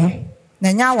mu wo ho.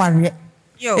 Na nya aware.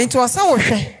 Enti wo sa wo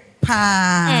hwe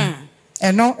pa.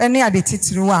 Eno ene ade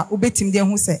titiri a obetim de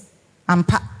hu se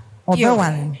ampa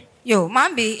obeware yo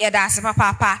mambi ye da se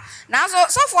papa na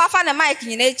so fo afa ne mic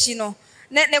nyina echi no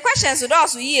ne questions do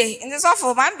so yie nti so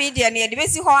fo mambi de ne de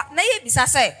besi ho na ye bisa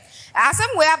se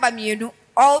asem we aba mienu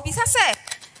o bisa se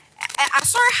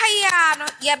asori haya no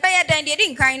ye be ye dan de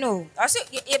di nkan no o se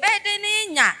ye be de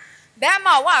ne nya be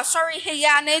ma wa asori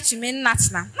haya na etumi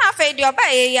nnatena na afa de oba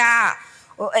ye ya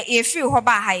e fi ho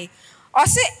ba hai o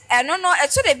se eno no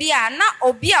eto de bia na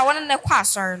obi a won ne kwa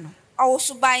asori no o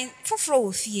so ban foforo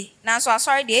ofie na so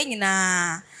asori de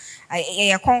nyina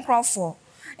ye konkronfo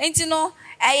enti no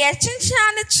ye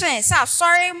chinchia ne tren sa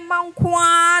asori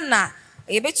mankoa na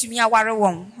ye betumi aware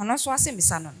won ono so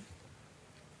asembisa no.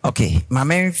 Okay,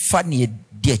 mama fa ne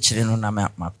di akire no na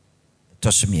ma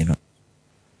tosumi no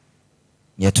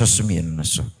ye tosumi no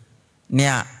so ne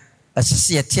a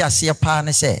asisi ye ti ase pa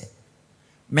ne se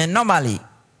me normally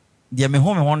dia me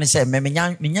home ho ne se me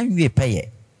nya wie peye.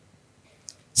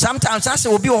 Sometimes I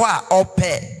say obi ho a ope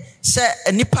say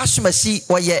nipa somasi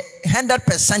oye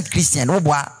 100% Christian wo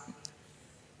boa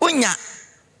unya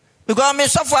because me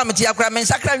sofo am ti akra me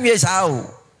sakra wie sa o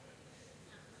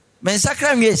me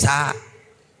sakra wie sa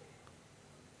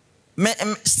me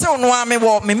still no am me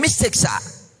me mistakes a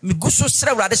me guso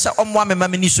sra wrade say omwa me ma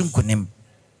me nisu nkunim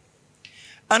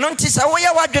anonti sa wo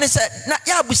ya wadwene say na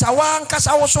ya busa wa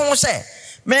nkasa wo so ho say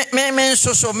me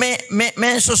nsoso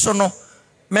no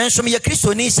me nso me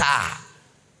Kristo ni sa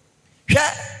hwe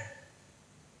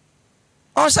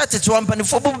on sa tetu ampani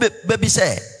fo bu baby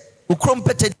say ukrom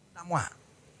pete na mo a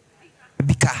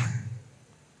bika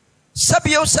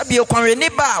sabio kwanwe ni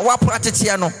ba wa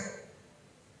pratetia no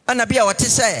ana bia wote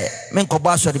say me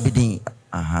nkobo asori bidin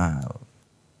aha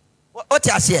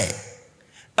wote ase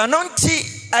anonti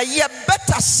aye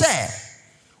better say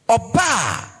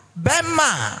oba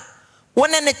bema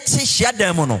wona ne ti hia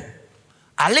dan mu no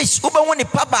at least ube woni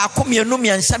pa ba akomienu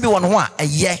miansa bi won ho a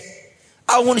eye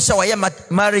awon se waye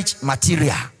marriage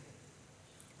material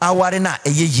aware na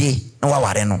eyeye na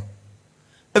waware no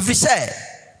every say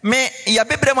me ya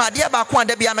bebre mu ade ba ko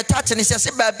ade bia metate ne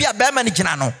se ba bia ba ma ne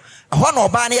gina no ho na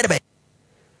oba ne ye be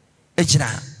egina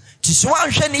ti so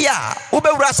anhwe ne ya wo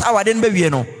bewura sa awade no bewie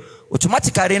no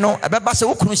automatically no ebeba se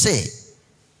wokunu se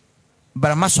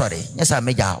barama sore nyesa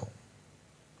meja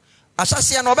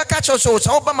asase na obeka che so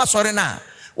wo ba masore na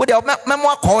wo de memo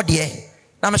akọ de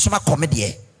na me so makọ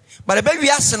de but bewie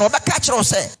ase na obeka che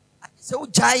se wo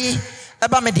jai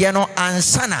eba me de no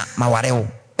ansana maware wo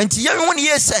enti ye hu ne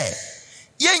ye se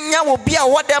ye nya wo bia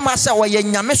wo dem ase wo ye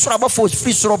nyame soro abafo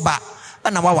free soro ba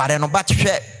na waware no ba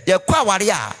hwe ye kwa aware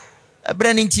a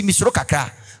ebere ne ntimi soro kakra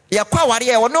ye kwa aware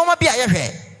e wo no ma bia ye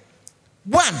hwe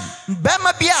one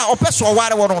bema bia opeso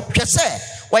ware wo no hwe se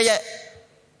wo ye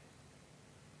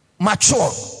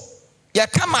mature ye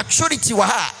ka maturity wa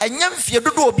ha anya mfie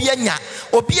dodo obi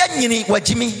anyini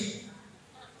wagimi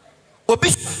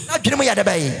obi adwene mu yade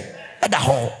bayi eda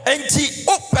ho enti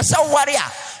o pesa ware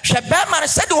a hwe bema ne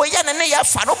se de wo ye ne ye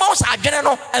fa no ma wo sa adwene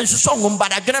no ensuso ngumba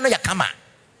da adwene no ye kama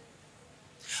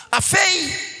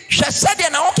afei hwe se de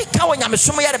na wo keka wo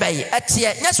nyamesom yade bayi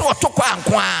etie nyese wo tokwa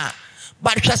anko a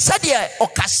but hwe se de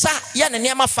okasa ye ne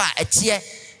ne ma fa etie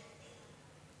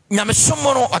nyamesom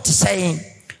no otesɛn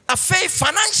afei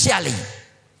financially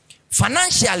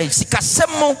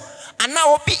sikasem ana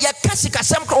obi ya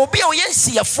kasikasem ko obi o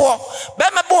yensi yefo be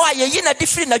mebo a yeyi na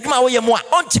different na dwuma wo yemu a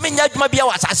ontimi nya dwuma bia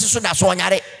wa asase so da so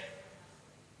onyare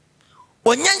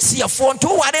onyansi yefo nto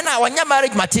ware na wonya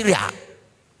marriage material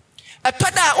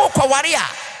etoda o kware a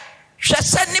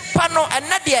hwese nipa no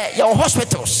enade ye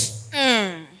hospitals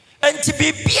enti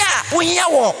bibia wohia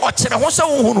wo okere ho se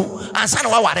wo hunu ansa na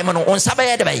wa ware mo no onsa be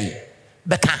ye de bayi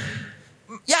beka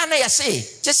ya na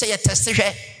yese chese ye test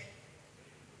hwe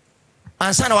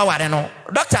ansa na wa ware no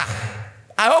doctor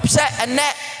I hope say ene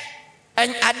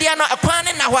ade no akwan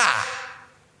ne na ho a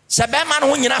se be ma no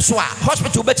ho nyina so a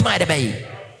hospital betima de bayi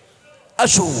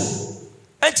aso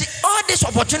enti all these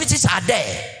opportunities are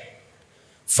there.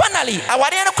 Finally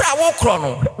aware no kra wo kro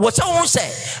no wo se wo se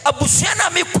abusua na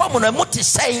me kom no muti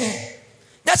sen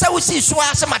dasa wo si so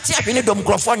ase mate ahwe ne dom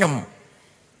krofo nwom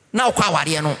na wo kwa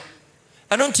aware no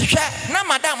eno ntihwe na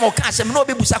madam o ka asem na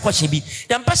obebusa kwahye bi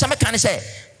ya mpesa me kan se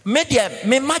media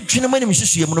me madwene mani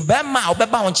msusuye mu no ba ma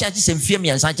obeba won chia se mfie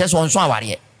miensa che so won so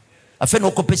aware afa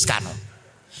no kopeska no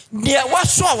dia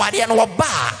waso aware no woba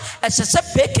esese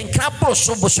pekin kra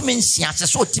proso bosumi nsia se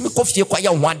so otimi kofie kwa ya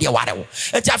ho ade ware wo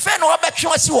enti afa no wobetwe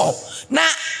wasi wo na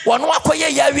wono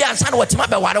akoye ya wi ansa na wotima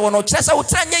be ware wo no kire se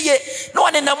wotranye ye na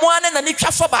wone namu ane na ni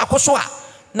twafo ba akoso a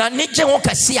na ni gye ho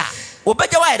kase a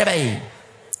obeje wa yede bayi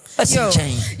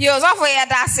yo so for ya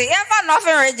dase ever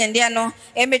nothing region there no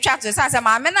e me twa to say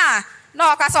ma me na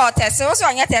no ka so test so so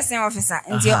anya testing officer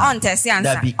nti on test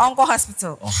answer onko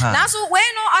hospital now so we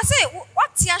no I say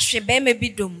what ya hwe be me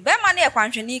bidom be ma na e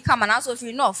kwanhwe ni kama na so free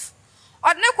enough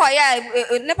od ne kwa ya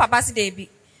ne papa si dey bi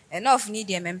enough ni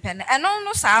dey mempe no eno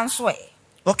no sa nso e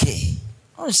okay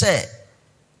on say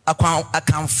I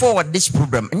can forward this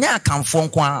program nya can for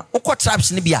nko a ukọ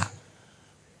traps ni bia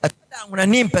da nwona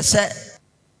ni mpese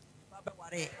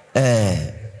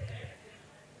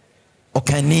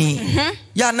okani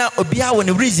ya na obia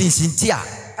won reasons ntia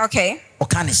okay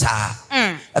okani sa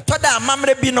etoda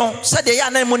amamre bi no se de ya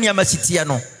na mu niam asitie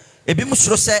no ebi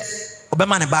musuro se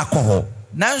obema ne ba kọ ho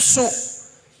nanso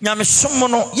nyamesom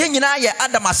no ye nyina ye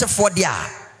adam asefo de a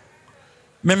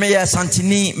meme ye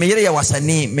santini me yere ye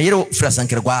wasani me yere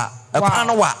frasankergwa akwa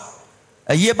no wa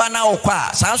ye ba na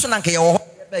okwa sanso na nke ye wo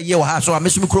ye wo ha so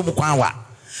amesumi krom kwan wa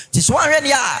ti so ahwe ne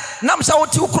ya nam sa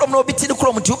woti ukrom no obi ti ne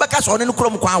krom ti ubeka so ne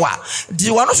krom kwan wa di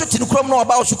wano so ti ne krom no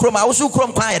oba wo so krom a wo so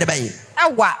krom kwan ye de bayi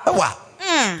ewa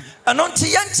ano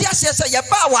nti yanti asese ye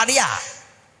ba ware a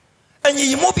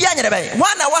anyi mu bia nyere bayi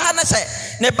wana wa ha na se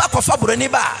ne ba kofa broni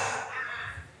ba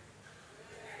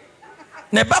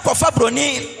ne ba kofa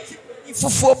broni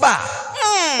fufuo ba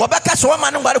wobeka so ma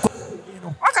ne ngware ko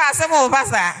waka asem o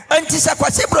basa anti se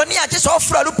kwase broni a je so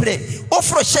ofro lupre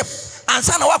ofro ship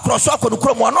ansa na wakroso akono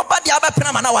krom no ba dia ba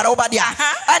pena ma na ware wo ba dia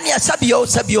ani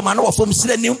sabio ma no wo fom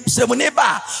sremu ne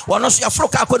ba wono so afro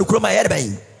ka akono krom a yere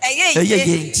bayi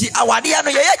eye ti awade no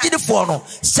ye gidifo no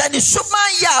sani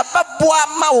suman ya baboa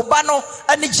ma wo ba no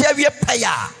ani jewie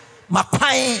paya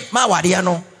makwan ma awade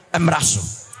no emraso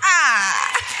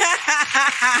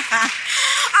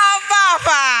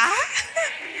Obaapa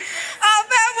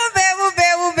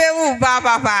bebu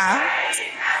papa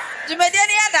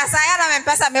jumediani ya da saya na me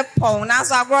pesa me pon na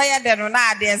so agro ye de no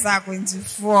na ade sa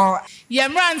kwintifo ye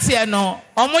mrantie no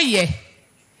omoye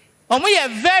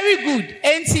very good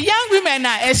enti young women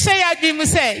na ehye ya dwi mu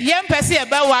say ye mpese ye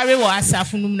ba ware wo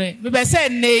asafo num no me be say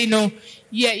nei no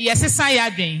yɛsesa yɛ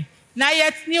adwen na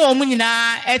yɛne wɔn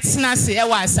nyinaa ɛtena se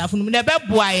ɛwɔ asafo no mu na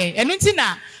ɛbɛboa yɛn ɛno nti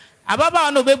na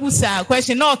ababa no bebusa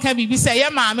question na ɔka bibi sɛ yɛ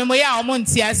maame mo yɛ a ɔmo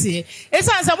nte ase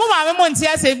esan sɛ mo maame mo nte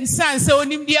ase san sɛ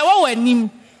onim deɛ wɔ w'anim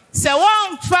sɛ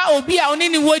wɔmfa obi a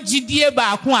ɔne ne wɔ gyidie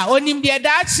baako a onim deɛ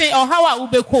daakye ɔhaw a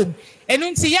wobɛkɔm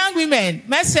ɛno nti young women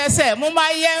mɛsrɛ sɛ moma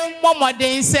yɛn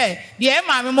mmɔmmɔden sɛ deɛ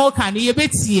maame mo ka no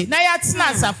yɛbɛtie na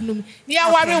yɛatena asafo no mu na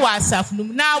yɛaware wɔ asafo no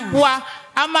mu na aboa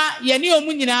ama yɛne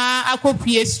ɔmu nyinaa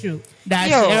akɔpue soro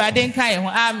daakye awurade nka yɛn ho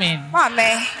amen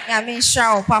Mame, nyame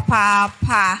nhyira wo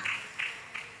papaapa.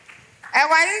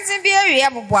 Nti bi awie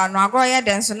aboboa no agorɔ yɛ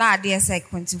den so na adeɛ sɛ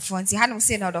kontifo nti hanom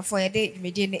sei na ɔdɔfo yɛde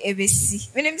dwumadi no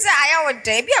ɛbɛsi. Menim sɛ ayɛ wo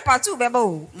da ebi apatu bɛba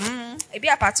o. Ebi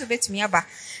apatu betumi aba.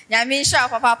 Nyame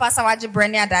nhyira wo papaapa sa wagye brɛ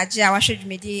ne adagye a wahwɛ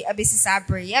dwumadi ɛbɛsi saa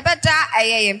brɛ. Yɛbɛda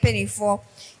ɛyɛ yɛn mpanimfoɔ.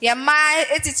 Yɛn mma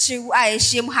etitiriw a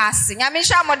ɛhyia mu ha ase. Nyame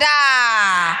nhyira mo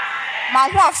daa. Ma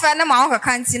ho ɔfɛ ne ma ho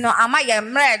kaka nti no ama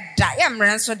yɛn mmerɛ da. Yɛn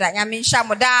mmerɛ nso da. Nyame nhyira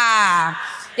mo daa.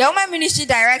 Your women ministry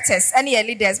directors and your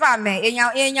leaders, but me, in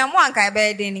your one kind of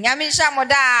bedding, Yamisha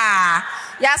Moda,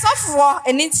 Yasofo,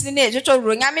 and internet, you told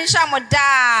Yamisha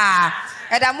Moda,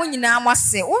 and Amunina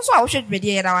must say, also I should be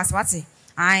there. I was what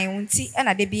I won't see, and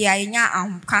I did be a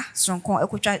young strong call, a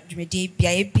coach, be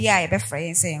a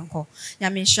befriend, saying, call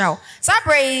Yamisha.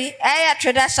 Sabray, a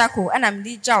trader shackle, and I'm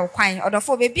the jow quine, or the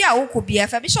 4 baby, who could be a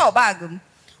fabisho bagum.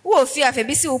 Who will fear a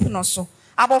baby open also.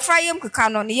 About Fryam could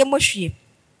count on the emotion.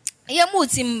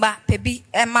 Yamutimba pebi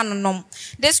emanom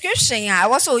description ya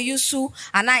also use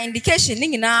an indication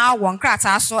ning na one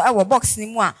krata so e box ni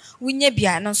mu a wunye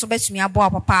bia no so betumi abo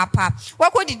papa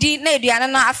wako didi na aduane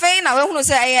na afei na we hunu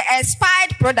se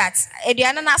expired products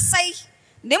aduane na sai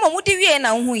na mumudi wie na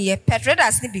hu ye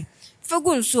petroders ni bi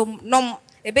fegu nso nom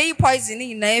ebeyi poison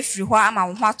ni na efiri ho ama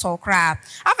ho atọ kra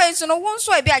afei nso no wo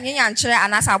nso e bi anyanya nkyere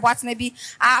anasa aboat na bi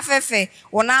afefe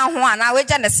wona ho ana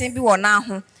weja na sen bi wona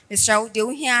ho Mr. de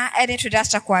uhia ede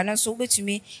trader kwa no so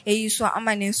betumi eyi so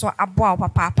amane so aboa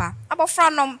papa abofra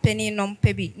nom pani nom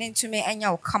pebi ne ntumi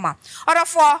anya wo kama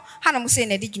odofo hanam se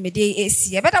na digimede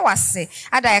esi e beda wase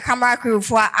ada e camera crew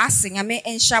fo ase nyame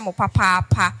enhya mo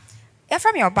papa e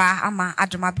from your ba ama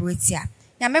adoma bretia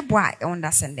nyame boa e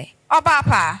understand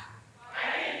Obaapa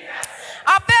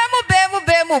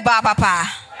abemu ba papa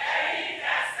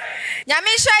nyame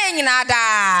hya ye nyina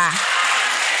da